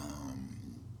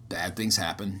 Bad things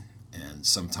happen, and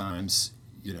sometimes,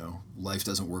 life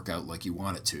doesn't work out like you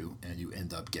want it to, and you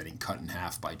end up getting cut in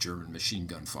half by German machine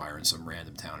gun fire in some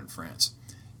random town in France,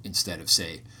 instead of,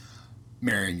 say,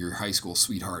 marrying your high school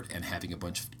sweetheart and having a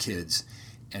bunch of kids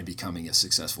and becoming a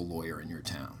successful lawyer in your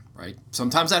town. Right?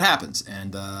 Sometimes that happens,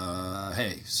 and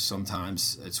hey,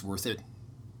 sometimes it's worth it.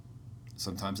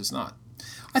 Sometimes it's not.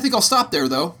 I think I'll stop there,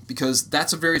 though, because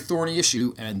that's a very thorny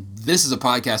issue, and this is a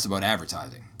podcast about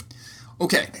advertising.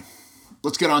 Okay,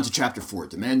 let's get on to Chapter 4,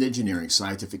 Demand Engineering,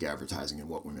 Scientific Advertising, and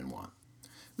What Women Want.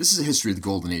 This is a history of the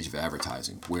golden age of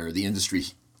advertising, where the industry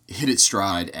hit its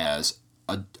stride as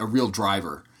a real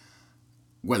driver,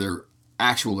 whether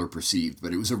actual or perceived,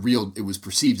 but it was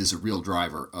perceived as a real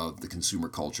driver of the consumer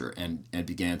culture and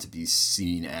began to be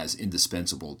seen as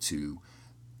indispensable to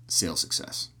sales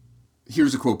success.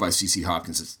 Here's a quote by C.C.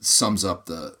 Hopkins that sums up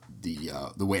the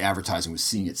way advertising was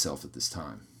seeing itself at this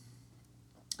time.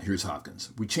 Here's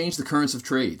Hopkins. We change the currents of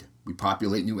trade. We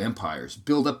populate new empires,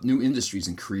 build up new industries,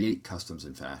 and create customs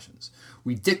and fashions.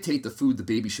 We dictate the food the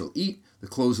baby shall eat, the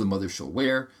clothes the mother shall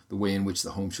wear, the way in which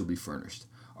the home shall be furnished.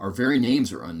 Our very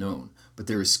names are unknown, but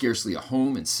there is scarcely a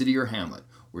home in city or hamlet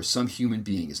where some human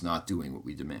being is not doing what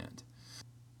we demand.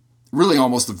 really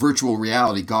almost the virtual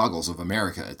reality goggles of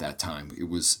America at that time. It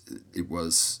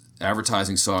was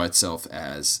advertising saw itself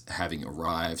as having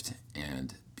arrived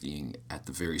and being at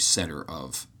the very center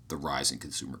of the rising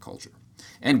consumer culture.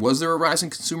 And was there a rising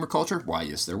consumer culture? Why,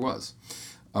 yes, there was.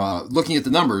 Looking at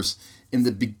the numbers, in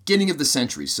the beginning of the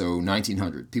century, so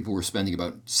 1900, people were spending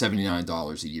about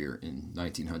 $79 a year in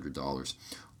 $1900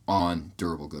 on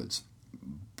durable goods.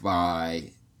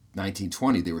 By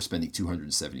 1920, they were spending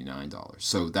 $279.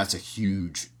 So that's a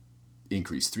huge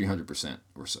increase, 300%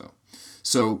 or so.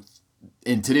 So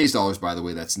in today's dollars, by the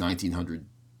way, that's $1,900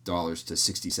 to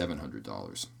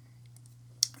 $6,700.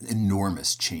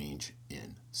 Enormous change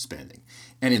in spending.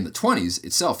 And in the 20s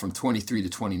itself, from 23 to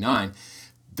 29,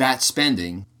 that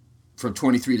spending from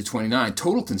 23 to 29,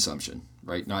 total consumption,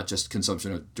 right, not just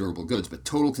consumption of durable goods, but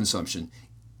total consumption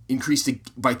increased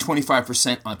by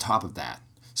 25% on top of that.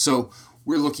 So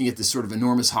we're looking at this sort of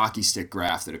enormous hockey stick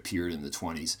graph that appeared in the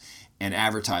 20s, and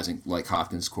advertising, like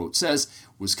Hopkins' quote says,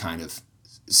 was kind of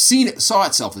saw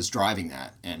itself as driving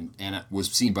that, and it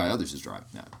was seen by others as driving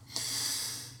that.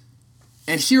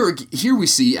 And here we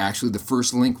see actually the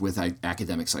first link with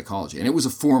academic psychology, and it was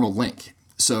a formal link.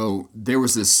 So there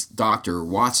was this Dr.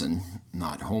 Watson,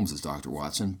 not Holmes's Dr.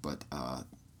 Watson, but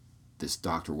this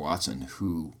Dr. Watson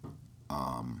who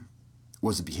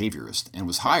was a behaviorist and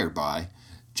was hired by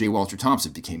J. Walter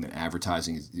Thompson, became an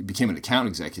account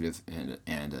executive and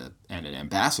an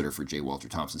ambassador for J. Walter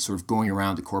Thompson, sort of going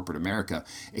around to corporate America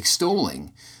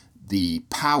extolling the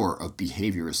power of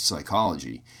behaviorist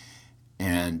psychology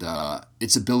and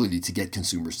its ability to get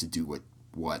consumers to do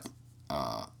what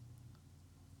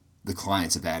the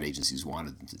clients of ad agencies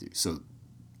wanted them to do. So,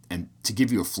 and to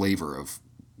give you a flavor of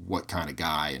what kind of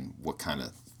guy and what kind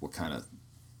of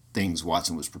things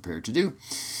Watson was prepared to do,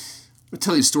 I'll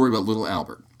tell you a story about little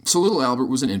Albert. So little Albert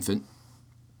was an infant,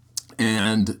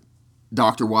 and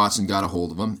Dr. Watson got a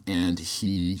hold of him, and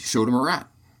he showed him a rat.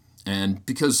 And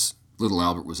because little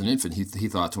Albert was an infant, he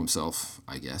thought to himself,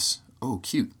 I guess, oh,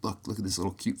 cute, look at this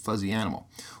little cute fuzzy animal.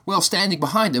 Well, standing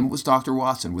behind him was Dr.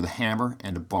 Watson with a hammer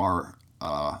and a bar,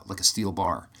 like a steel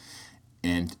bar.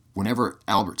 And whenever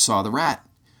Albert saw the rat,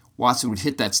 Watson would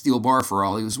hit that steel bar for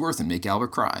all he was worth and make Albert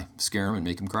cry, scare him and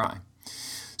make him cry.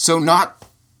 So not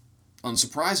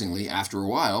unsurprisingly, after a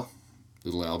while,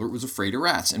 little Albert was afraid of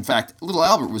rats. In fact, little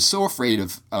Albert was so afraid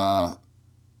of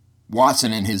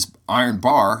Watson and his iron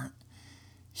bar,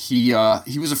 he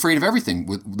was afraid of everything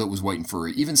that was white and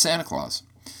furry, even Santa Claus.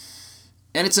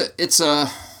 And it's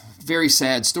a very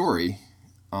sad story,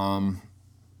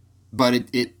 but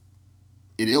it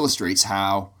illustrates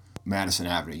how Madison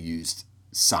Avenue used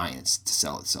science to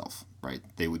sell itself. Right?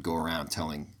 They would go around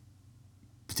telling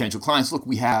potential clients, look,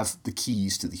 we have the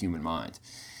keys to the human mind,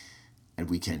 and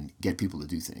we can get people to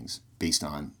do things based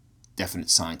on definite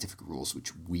scientific rules,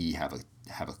 which we have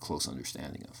a close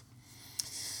understanding of.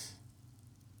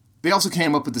 They also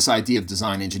came up with this idea of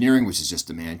design engineering, which is just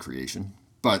demand creation.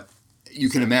 But you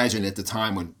can imagine at the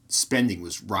time when spending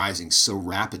was rising so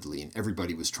rapidly and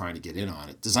everybody was trying to get in on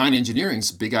it, design engineering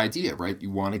is a big idea, right?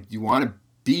 You want to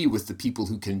be with the people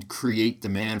who can create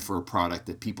demand for a product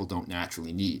that people don't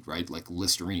naturally need, right? Like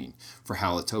Listerine for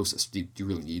halitosis. Do you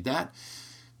really need that?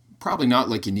 Probably not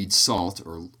like you need salt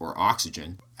or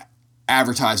oxygen.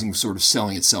 Advertising was sort of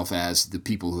selling itself as the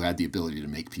people who had the ability to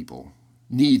make people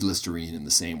need Listerine in the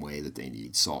same way that they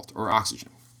need salt or oxygen.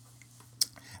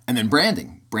 And then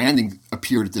branding. Branding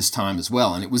appeared at this time as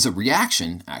well, and it was a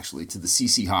reaction, actually, to the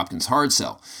C.C. Hopkins hard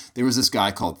sell. There was this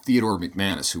guy called Theodore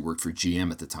McManus who worked for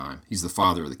GM at the time. He's the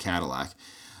father of the Cadillac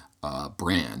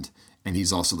brand, and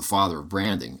he's also the father of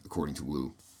branding, according to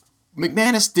Wu.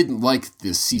 McManus didn't like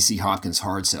this C.C. Hopkins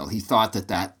hard sell. He thought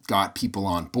that got people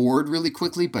on board really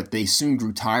quickly, but they soon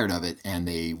grew tired of it, and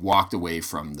they walked away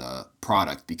from the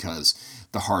product because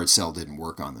the hard sell didn't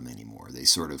work on them anymore. They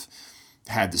sort of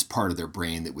had this part of their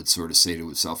brain that would sort of say to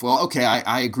itself, well, okay,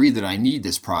 I agree that I need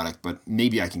this product, but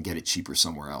maybe I can get it cheaper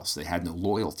somewhere else. They had no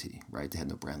loyalty, right? They had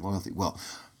no brand loyalty. Well,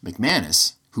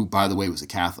 McManus, who, by the way, was a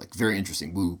Catholic, very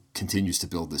interesting. Wu continues to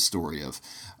build this story of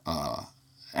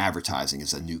advertising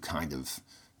as a new kind of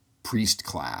priest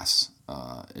class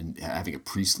and having a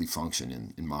priestly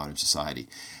function in modern society.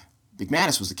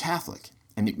 McManus was a Catholic,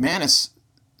 and McManus,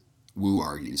 Wu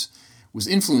argues, was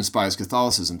influenced by his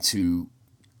Catholicism to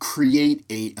create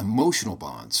a emotional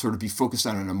bond, sort of be focused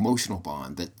on an emotional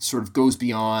bond that sort of goes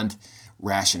beyond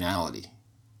rationality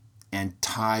and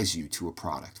ties you to a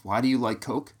product. Why do you like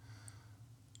Coke?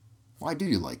 Why do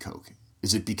you like Coke?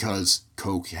 Is it because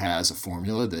Coke has a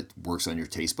formula that works on your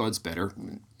taste buds better?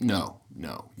 No.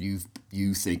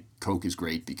 You think Coke is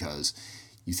great because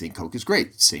you think Coke is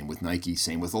great. Same with Nike,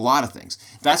 same with a lot of things.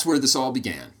 That's where this all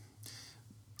began.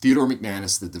 Theodore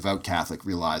McManus, the devout Catholic,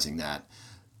 realizing that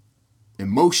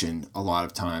emotion a lot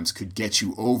of times could get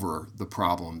you over the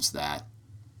problems that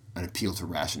an appeal to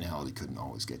rationality couldn't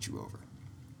always get you over.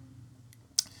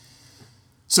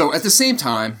 So at the same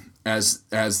time as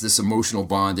this emotional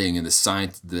bonding and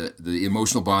the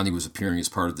emotional bonding was appearing as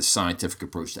part of the scientific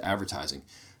approach to advertising,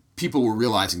 people were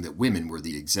realizing that women were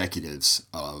the executives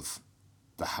of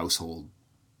the household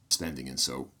spending. And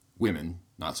so women,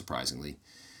 not surprisingly,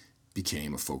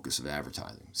 became a focus of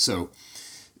advertising. So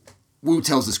Wu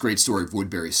tells this great story of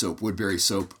Woodbury soap. Woodbury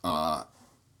soap,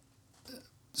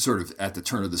 sort of at the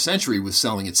turn of the century, was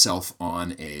selling itself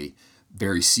on a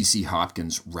very C.C.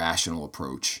 Hopkins rational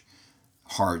approach,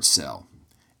 hard sell.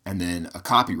 And then a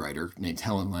copywriter named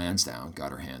Helen Lansdowne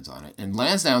got her hands on it. And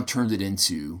Lansdowne turned it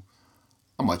into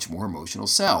a much more emotional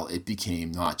sell. It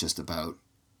became not just about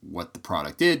what the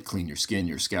product did, clean your skin,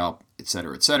 your scalp,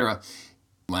 etc., etc.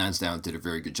 Lansdowne did a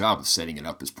very good job of setting it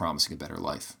up as promising a better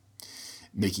life,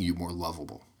 making you more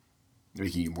lovable,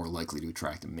 making you more likely to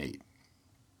attract a mate.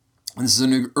 And this is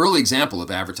an early example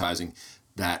of advertising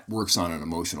that works on an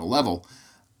emotional level.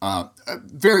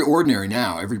 Very ordinary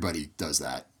now. Everybody does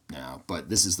that now, but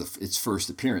this is its first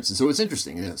appearance. And so it's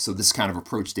interesting. So this kind of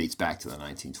approach dates back to the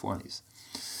 1920s.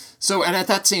 So, and at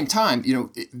that same time,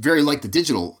 very like the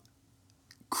digital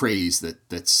craze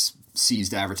that's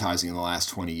seized advertising in the last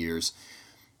 20 years,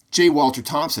 J. Walter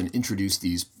Thompson introduced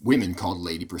these women called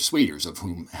lady persuaders, of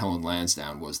whom Helen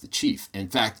Lansdowne was the chief. In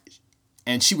fact,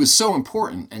 and she was so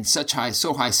important and so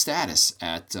high status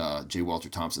at J. Walter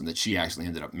Thompson that she actually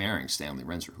ended up marrying Stanley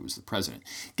Renser, who was the president.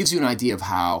 It gives you an idea of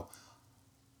how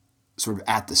sort of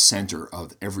at the center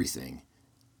of everything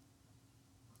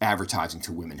advertising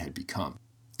to women had become.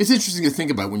 It's interesting to think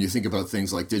about when you think about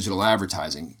things like digital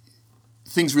advertising.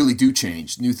 Things really do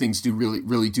change. New things do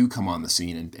really do come on the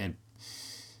scene, and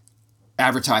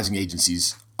advertising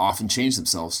agencies often change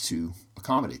themselves to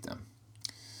accommodate them.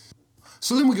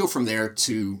 So then we go from there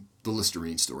to the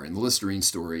Listerine story. And the Listerine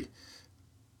story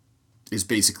is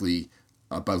basically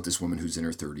about this woman who's in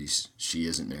her 30s. She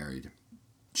isn't married.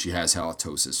 She has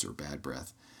halitosis, or bad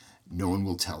breath. No one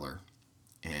will tell her.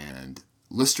 And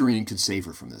Listerine could save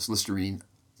her from this. Listerine,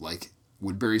 like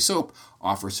Woodbury soap,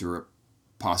 offers her a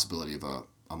possibility of a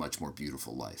much more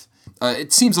beautiful life.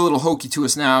 It seems a little hokey to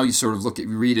us now. You sort of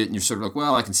you read it, and you're sort of like,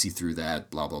 well, I can see through that,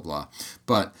 blah, blah, blah.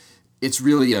 But it's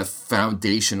really a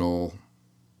foundational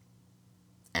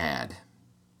ad.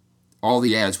 All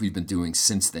the ads we've been doing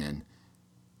since then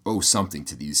owe something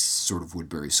to these sort of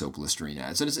Woodbury soap Listerine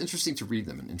ads. And it's interesting to read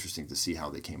them and interesting to see how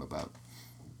they came about.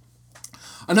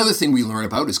 Another thing we learn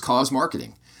about is cause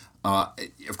marketing.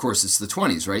 Of course, it's the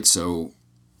 20s, right? So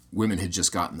women had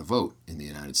just gotten the vote in the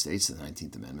United States, the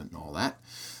 19th Amendment and all that.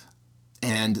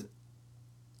 And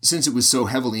since it was so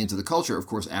heavily into the culture, of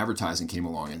course, advertising came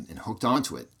along and hooked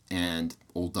onto it. And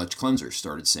old Dutch cleansers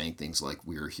started saying things like,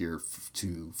 we're here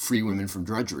to free women from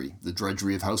drudgery, the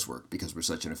drudgery of housework, because we're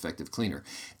such an effective cleaner.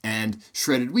 And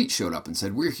shredded wheat showed up and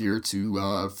said, we're here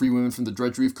to free women from the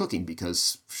drudgery of cooking,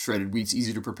 because shredded wheat's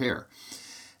easy to prepare.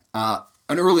 An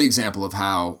early example of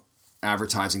how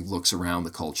advertising looks around the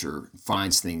culture,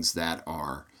 finds things that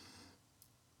are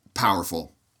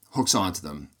powerful, hooks onto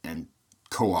them, and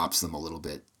co-ops them a little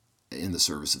bit in the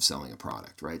service of selling a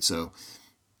product, right? So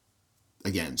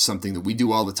again, something that we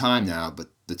do all the time now, but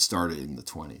that started in the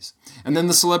 20s. And then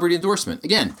the celebrity endorsement.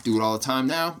 Again, do it all the time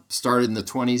now, started in the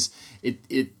 20s.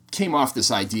 It came off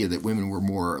this idea that women were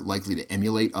more likely to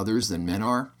emulate others than men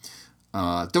are.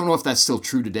 Don't know if that's still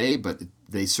true today, but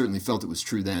they certainly felt it was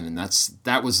true then, and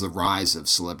that was the rise of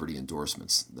celebrity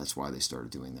endorsements. That's why they started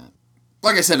doing that.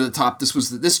 Like I said at the top,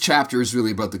 this chapter is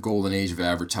really about the golden age of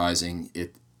advertising.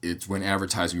 It's when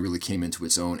advertising really came into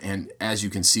its own, and as you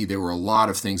can see, there were a lot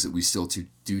of things that we still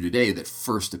do today that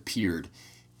first appeared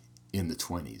in the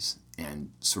 20s,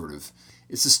 and sort of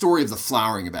it's the story of the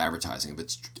flowering of advertising,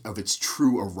 of its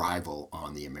true arrival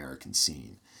on the American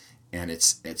scene. And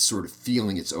it's sort of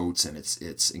feeling its oats and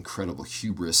its incredible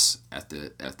hubris at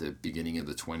the beginning of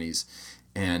the 20s.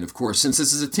 And of course, since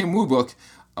this is a Tim Wu book,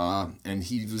 and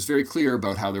he was very clear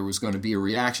about how there was going to be a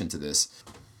reaction to this,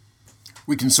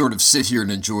 we can sort of sit here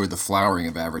and enjoy the flowering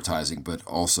of advertising, but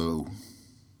also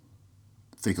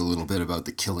think a little bit about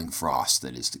the killing frost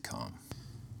that is to come.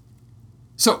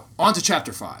 So, on to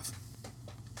Chapter 5,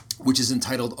 which is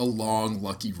entitled A Long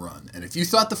Lucky Run. And if you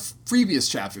thought the previous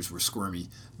chapters were squirmy,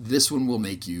 this one will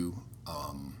make you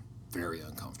very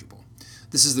uncomfortable.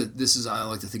 I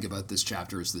like to think about this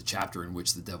chapter as the chapter in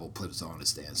which the devil puts on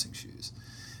his dancing shoes,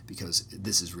 because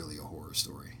this is really a horror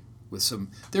story.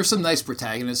 There's some nice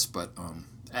protagonists, but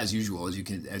as usual, as you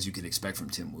can expect from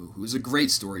Tim Wu, who is a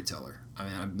great storyteller. I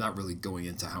mean, I'm not really going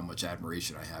into how much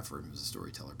admiration I have for him as a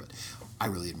storyteller, but I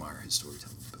really admire his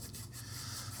storytelling ability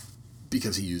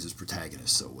because he uses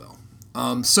protagonists so well.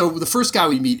 So the first guy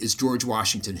we meet is George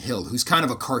Washington Hill, who's kind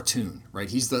of a cartoon, right?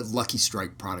 He's the Lucky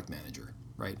Strike product manager,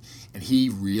 right? And he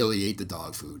really ate the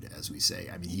dog food, as we say.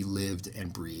 I mean, he lived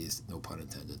and breathed, no pun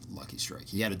intended, Lucky Strike.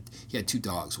 He had two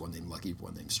dogs, one named Lucky,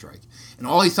 one named Strike, and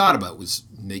all he thought about was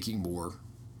making more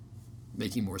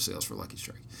sales for Lucky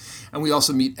Strike. And we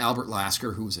also meet Albert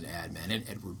Lasker, who was an ad man, and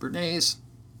Edward Bernays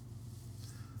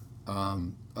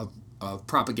of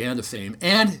propaganda fame,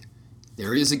 and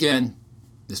there he is again,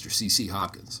 Mr. C.C.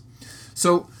 Hopkins.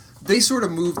 So they sort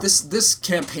of move, this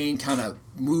campaign kind of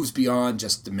moves beyond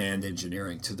just demand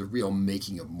engineering to the real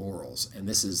making of morals. And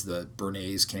this is the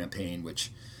Bernays campaign,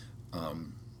 which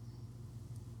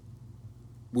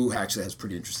Wu actually has a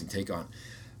pretty interesting take on.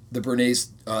 The Bernays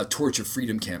Torch of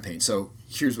Freedom campaign. So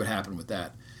here's what happened with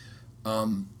that.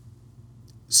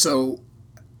 So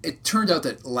it turned out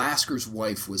that Lasker's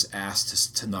wife was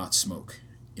asked to not smoke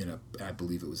I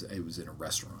believe it was in a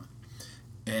restaurant.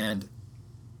 And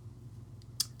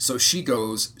so she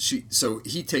goes, she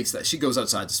goes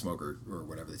outside to smoke or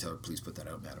whatever. They tell her, please put that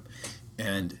out, madam.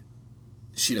 And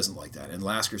she doesn't like that. And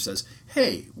Lasker says,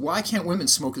 hey, why can't women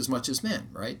smoke as much as men,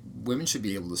 right? Women should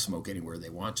be able to smoke anywhere they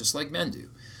want, just like men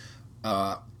do.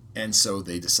 And so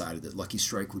they decided that Lucky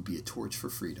Strike would be a torch for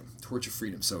freedom, torch of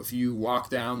freedom. So if you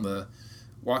walk down the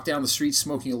street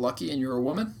smoking a Lucky and you're a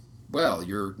woman, well,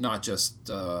 you're not just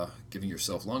giving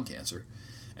yourself lung cancer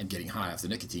and getting high off the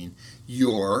nicotine,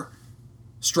 you're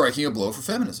striking a blow for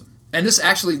feminism. And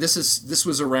this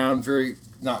was around I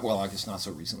guess not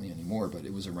so recently anymore, but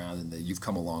it was around in the You've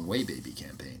Come a Long Way, Baby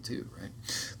campaign too, right?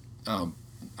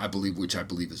 I believe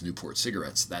is Newport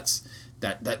cigarettes.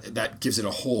 That gives it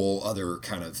a whole other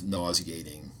kind of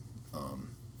nauseating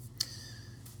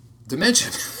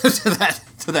dimension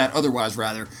to that otherwise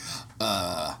rather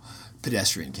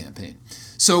pedestrian campaign.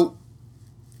 So,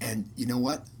 and you know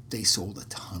what? They sold a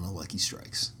ton of Lucky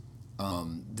Strikes.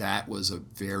 That was a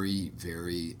very,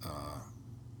 very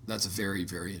that's a very,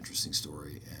 very interesting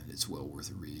story, and it's well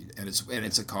worth a read, and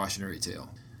it's a cautionary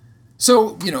tale.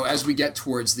 So, as we get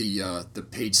towards the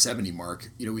page 70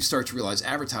 mark, we start to realize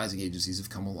advertising agencies have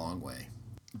come a long way,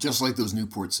 just like those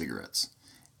Newport cigarettes.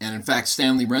 And in fact,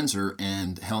 Stanley Renzer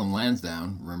and Helen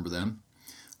Lansdowne, remember them,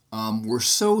 were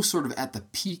so sort of at the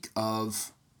peak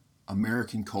of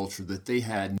American culture that they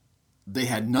had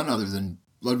none other than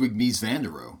Ludwig Mies van der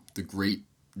Rohe, the great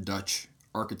Dutch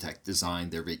architect,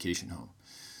 designed their vacation home.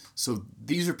 So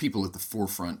these are people at the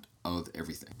forefront of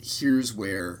everything. Here's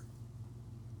where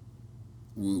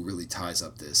Wu really ties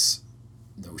up this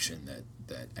notion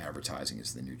that advertising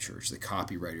is the new church. The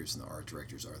copywriters and the art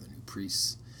directors are the new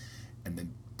priests.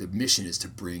 And the mission is to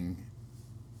bring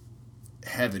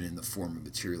heaven in the form of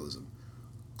materialism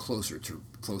closer to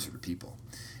people.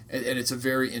 And it's a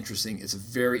very interesting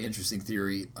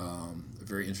theory, a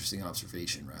very interesting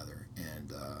observation rather,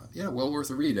 and well worth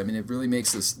a read. I mean, it really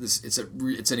makes this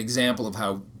it's an example of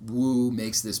how Wu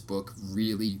makes this book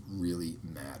really, really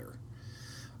matter.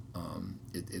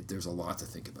 There's a lot to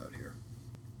think about here.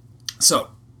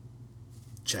 So,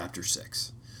 chapter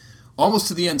 6, almost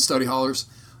to the end, study hallers.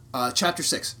 Chapter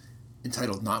 6,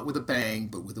 entitled "Not with a Bang,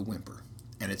 but with a Whimper."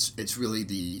 And it's really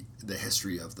the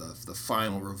history of the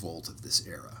final revolt of this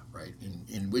era, right?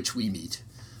 In which we meet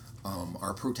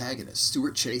our protagonists,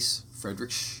 Stuart Chase,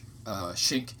 Frederick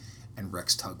Schenck, and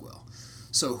Rex Tugwell.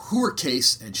 So who are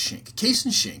Case and Schenck? Case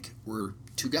and Schenck were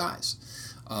two guys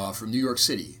from New York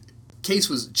City. Chase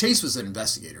was an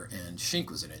investigator, and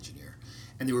Schenck was an engineer.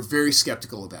 And they were very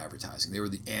skeptical of advertising. They were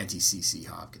the anti-C.C.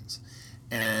 Hopkins.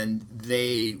 And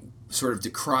they sort of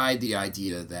decried the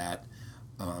idea that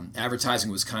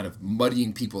advertising was kind of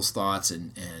muddying people's thoughts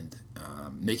and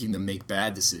making them make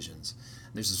bad decisions.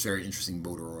 There's this very interesting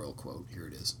motor oil quote. Here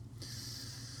it is.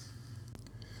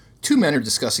 Two men are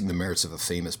discussing the merits of a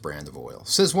famous brand of oil.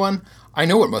 Says one, "I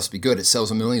know it must be good. It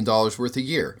sells $1 million worth a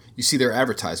year. You see their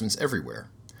advertisements everywhere."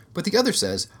 But the other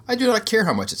says, "I do not care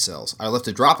how much it sells. I left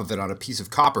a drop of it on a piece of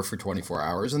copper for 24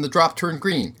 hours, and the drop turned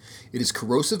green. It is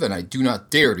corrosive, and I do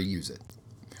not dare to use it."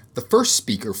 The first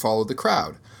speaker followed the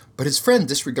crowd, but his friend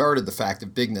disregarded the fact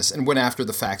of bigness and went after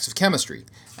the facts of chemistry.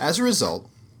 As a result,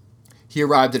 he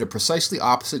arrived at a precisely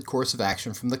opposite course of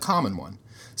action from the common one.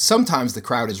 Sometimes the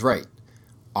crowd is right.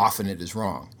 Often it is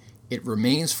wrong. It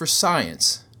remains for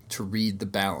science to read the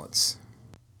balance.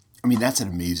 I mean, that's an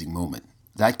amazing moment.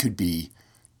 That could be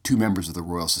two members of the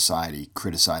Royal Society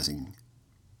criticizing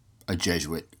a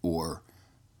Jesuit or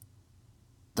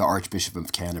the Archbishop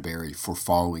of Canterbury for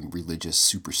following religious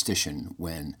superstition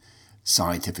when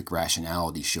scientific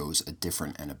rationality shows a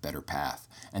different and a better path.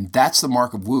 And that's the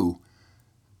mark of Wu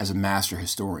as a master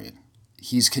historian.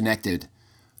 He's connected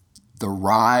the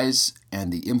rise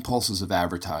and the impulses of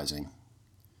advertising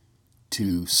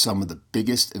to some of the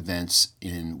biggest events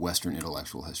in Western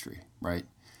intellectual history, right?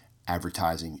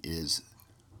 Advertising is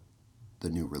the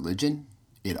new religion.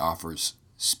 It offers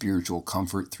spiritual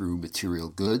comfort through material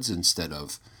goods instead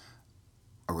of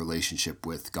a relationship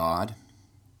with God.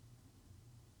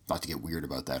 Not to get weird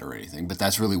about that or anything, but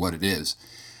that's really what it is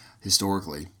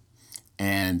historically.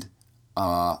 And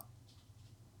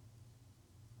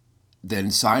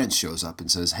then science shows up and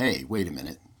says, hey, wait a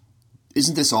minute.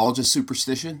 Isn't this all just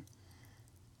superstition?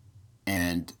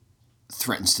 And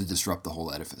threatens to disrupt the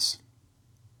whole edifice.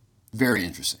 Very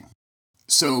interesting.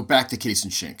 So back to Case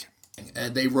and Schenck.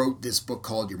 And they wrote this book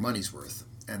called Your Money's Worth,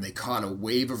 and they caught a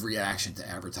wave of reaction to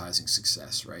advertising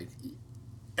success, right?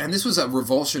 And this was a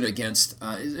revulsion against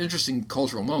an interesting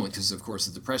cultural moment because, of course,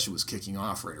 the Depression was kicking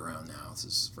off right around now. This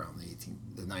is around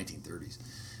the 1930s.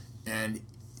 And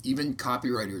even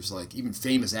copywriters, like even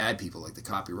famous ad people like the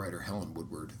copywriter Helen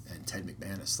Woodward and Ted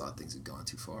McManus thought things had gone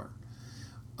too far.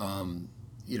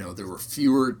 There were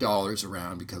fewer dollars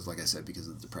around because, like I said, because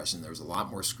of the Depression, there was a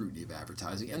lot more scrutiny of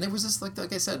advertising. And there was this,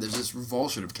 like I said, there's this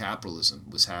revulsion of capitalism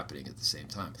was happening at the same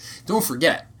time. Don't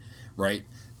forget, right?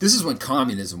 This is when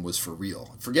communism was for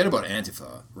real. Forget about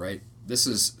Antifa, right?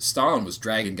 Stalin was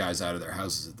dragging guys out of their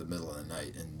houses at the middle of the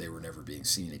night, and they were never being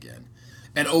seen again.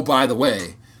 And oh, by the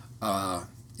way,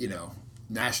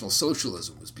 National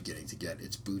Socialism was beginning to get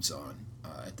its boots on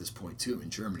at this point too in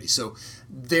Germany. So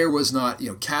there was not,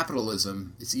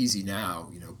 capitalism. It's easy now,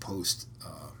 post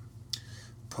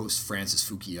Francis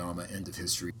Fukuyama, end of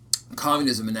history.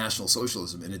 Communism and National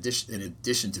Socialism, in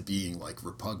addition to being like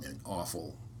repugnant,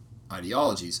 awful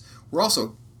ideologies, were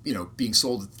also being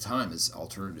sold at the time as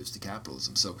alternatives to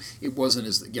capitalism. So it wasn't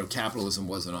as capitalism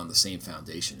wasn't on the same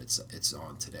foundation it's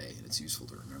on today, and it's useful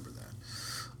to remember that.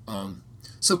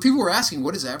 So people were asking,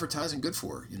 what is advertising good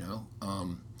for?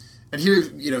 And here,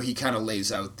 he kind of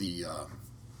lays out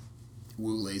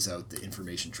Wu lays out the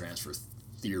information transfer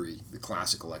theory, the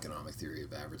classical economic theory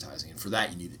of advertising. And for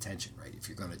that, you need attention, right? If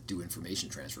you're going to do information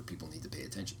transfer, people need to pay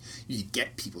attention. You need to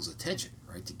get people's attention,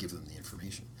 right, to give them the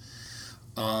information.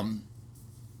 And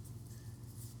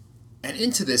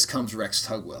into this comes Rex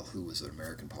Tugwell, who was an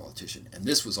American politician. And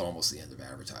this was almost the end of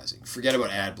advertising. Forget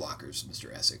about ad blockers,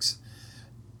 Mr. Essex.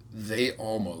 They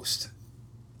almost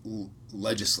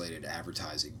legislated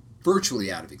advertising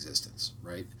virtually out of existence,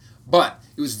 right? But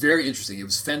it was very interesting. It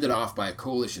was fended off by a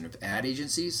coalition of ad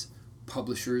agencies,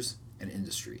 publishers, and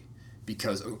industry.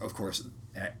 Because, of course,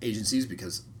 agencies,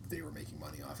 because they were making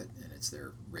money off it, and it's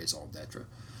their raison d'etre.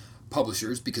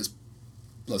 Publishers, because,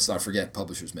 let's not forget,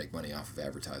 publishers make money off of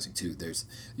advertising, too. There's,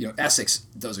 Essex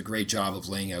does a great job of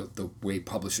laying out the way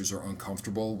publishers are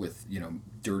uncomfortable with,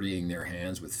 dirtying their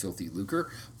hands with filthy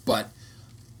lucre. But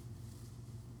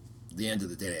at the end of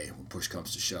the day, when push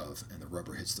comes to shove and the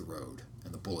rubber hits the road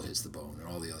and the bullet hits the bone and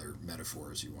all the other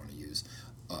metaphors you want to use,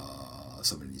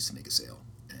 somebody needs to make a sale.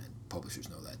 And publishers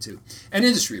know that too. And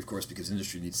industry, of course, because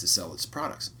industry needs to sell its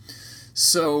products.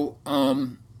 So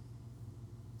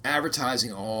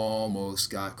advertising almost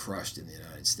got crushed in the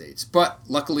United States. But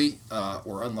luckily,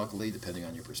 or unluckily, depending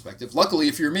on your perspective, luckily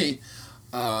if you're me,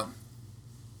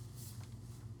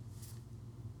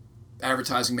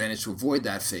 advertising managed to avoid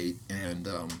that fate, and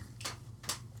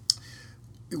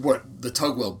what the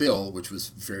Tugwell bill, which was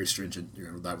very stringent,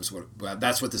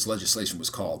 that's what this legislation was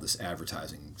called. This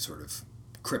advertising sort of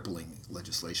crippling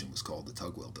legislation was called the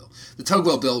Tugwell bill. The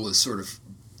Tugwell bill was sort of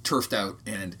turfed out,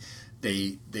 and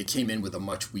they came in with a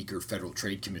much weaker Federal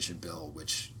Trade Commission bill,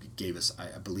 which gave us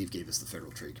the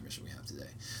Federal Trade Commission we have today.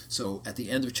 So at the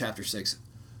end of Chapter 6,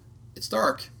 it's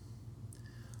dark.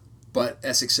 But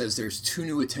Essex says there's two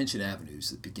new attention avenues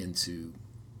that begin to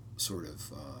sort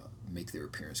of make their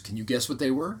appearance. Can you guess what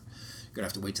they were? You're going to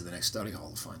have to wait to the next study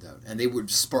hall to find out. And they would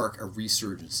spark a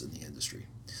resurgence in the industry.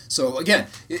 So again,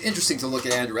 interesting to look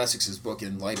at Andrew Essex's book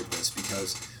in light of this,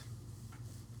 because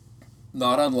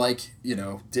not unlike,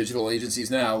 digital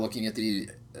agencies now looking at the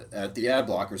ad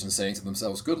blockers and saying to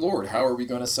themselves, good Lord, how are we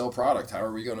going to sell product? How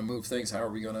are we going to move things? How are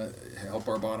we going to help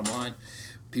our bottom line?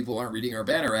 People aren't reading our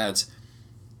banner ads.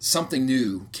 Something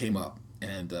new came up,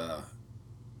 and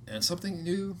something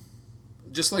new,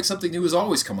 just like something new has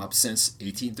always come up since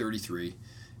 1833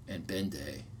 and Ben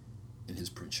Day in his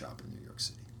print shop in New York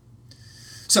City.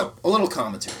 So, a little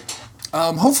commentary.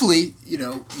 Hopefully,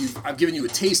 I've given you a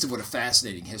taste of what a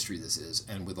fascinating history this is,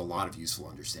 and with a lot of useful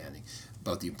understanding.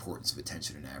 about the importance of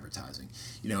attention in advertising.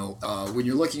 When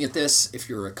you're looking at this, if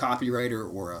you're a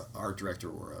copywriter or an art director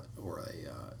or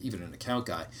even an account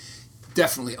guy,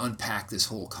 definitely unpack this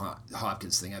whole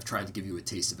Hopkins thing. I've tried to give you a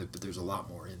taste of it, but there's a lot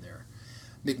more in there.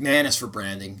 McManus for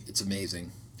branding, it's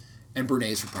amazing, and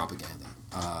Bernays for propaganda.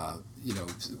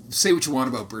 Say what you want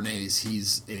about Bernays,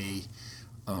 he's a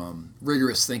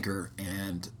rigorous thinker,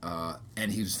 and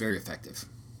he was very effective.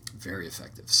 Very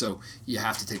effective. So you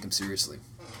have to take him seriously.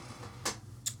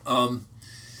 And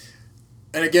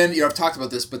again, I've talked about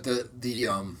this, but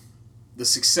the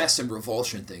success and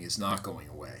revulsion thing is not going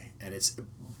away,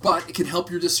 but it can help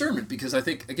your discernment, because I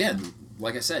think, again,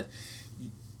 like I said,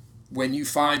 when you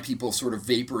find people sort of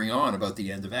vaporing on about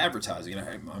the end of advertising,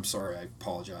 and I'm sorry, I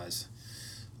apologize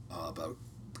about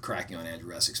cracking on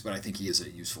Andrew Essex, but I think he is a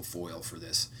useful foil for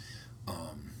this.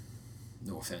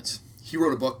 No offense. He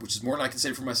wrote a book, which is more than I can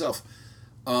say for myself.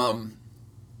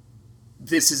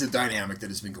 This is a dynamic that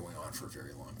has been going on for a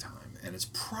very long time, and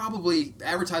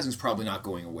advertising is probably not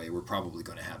going away. We're probably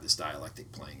going to have this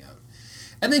dialectic playing out.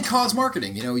 And then cause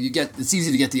marketing. It's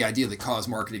easy to get the idea that cause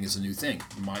marketing is a new thing,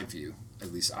 in my view.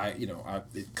 At least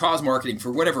cause marketing,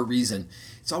 for whatever reason,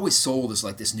 it's always sold as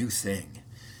like this new thing,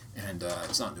 and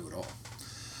it's not new at all.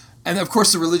 And of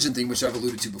course, the religion thing, which I've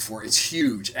alluded to before, it's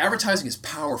huge. Advertising is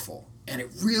powerful, and it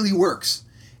really works.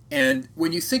 And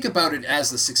when you think about it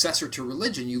as the successor to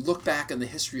religion, you look back on the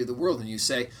history of the world and you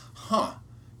say,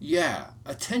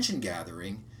 attention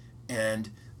gathering and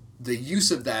the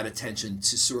use of that attention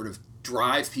to sort of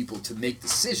drive people to make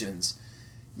decisions.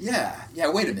 Wait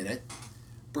a minute.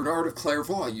 Bernard of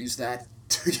Clairvaux used that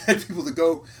to get people to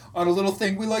go on a little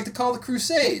thing we like to call the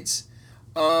Crusades.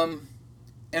 And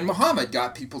Muhammad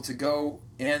got people to go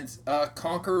and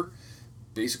conquer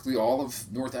basically all of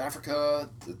North Africa,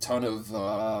 a ton of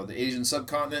the Asian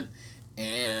subcontinent,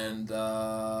 and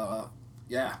part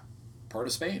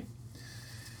of Spain.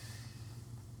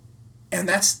 And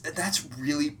that's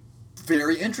really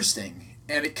very interesting,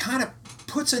 and it kind of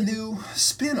puts a new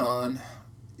spin on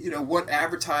what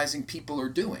advertising people are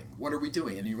doing. What are we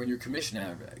doing? And when you're commissioning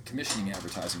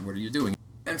advertising, what are you doing?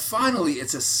 And finally,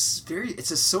 it's a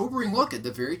sobering look at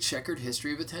the very checkered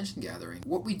history of attention gathering.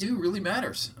 What we do really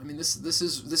matters. I mean, this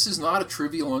is not a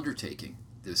trivial undertaking.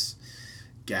 This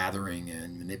gathering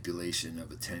and manipulation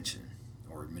of attention,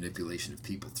 or manipulation of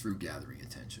people through gathering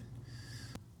attention.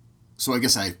 So I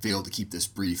guess I failed to keep this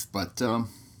brief, but I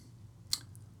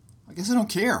guess I don't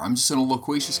care. I'm just a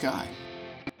loquacious guy.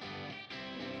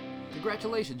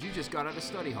 Congratulations, you just got out of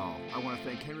study hall. I want to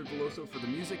thank Henry Veloso for the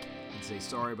music and say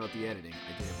sorry about the editing.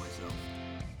 I did it myself.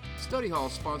 Study Hall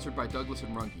is sponsored by Douglas &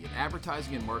 Runke, an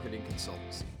advertising and marketing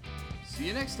consultancy. See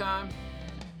you next time.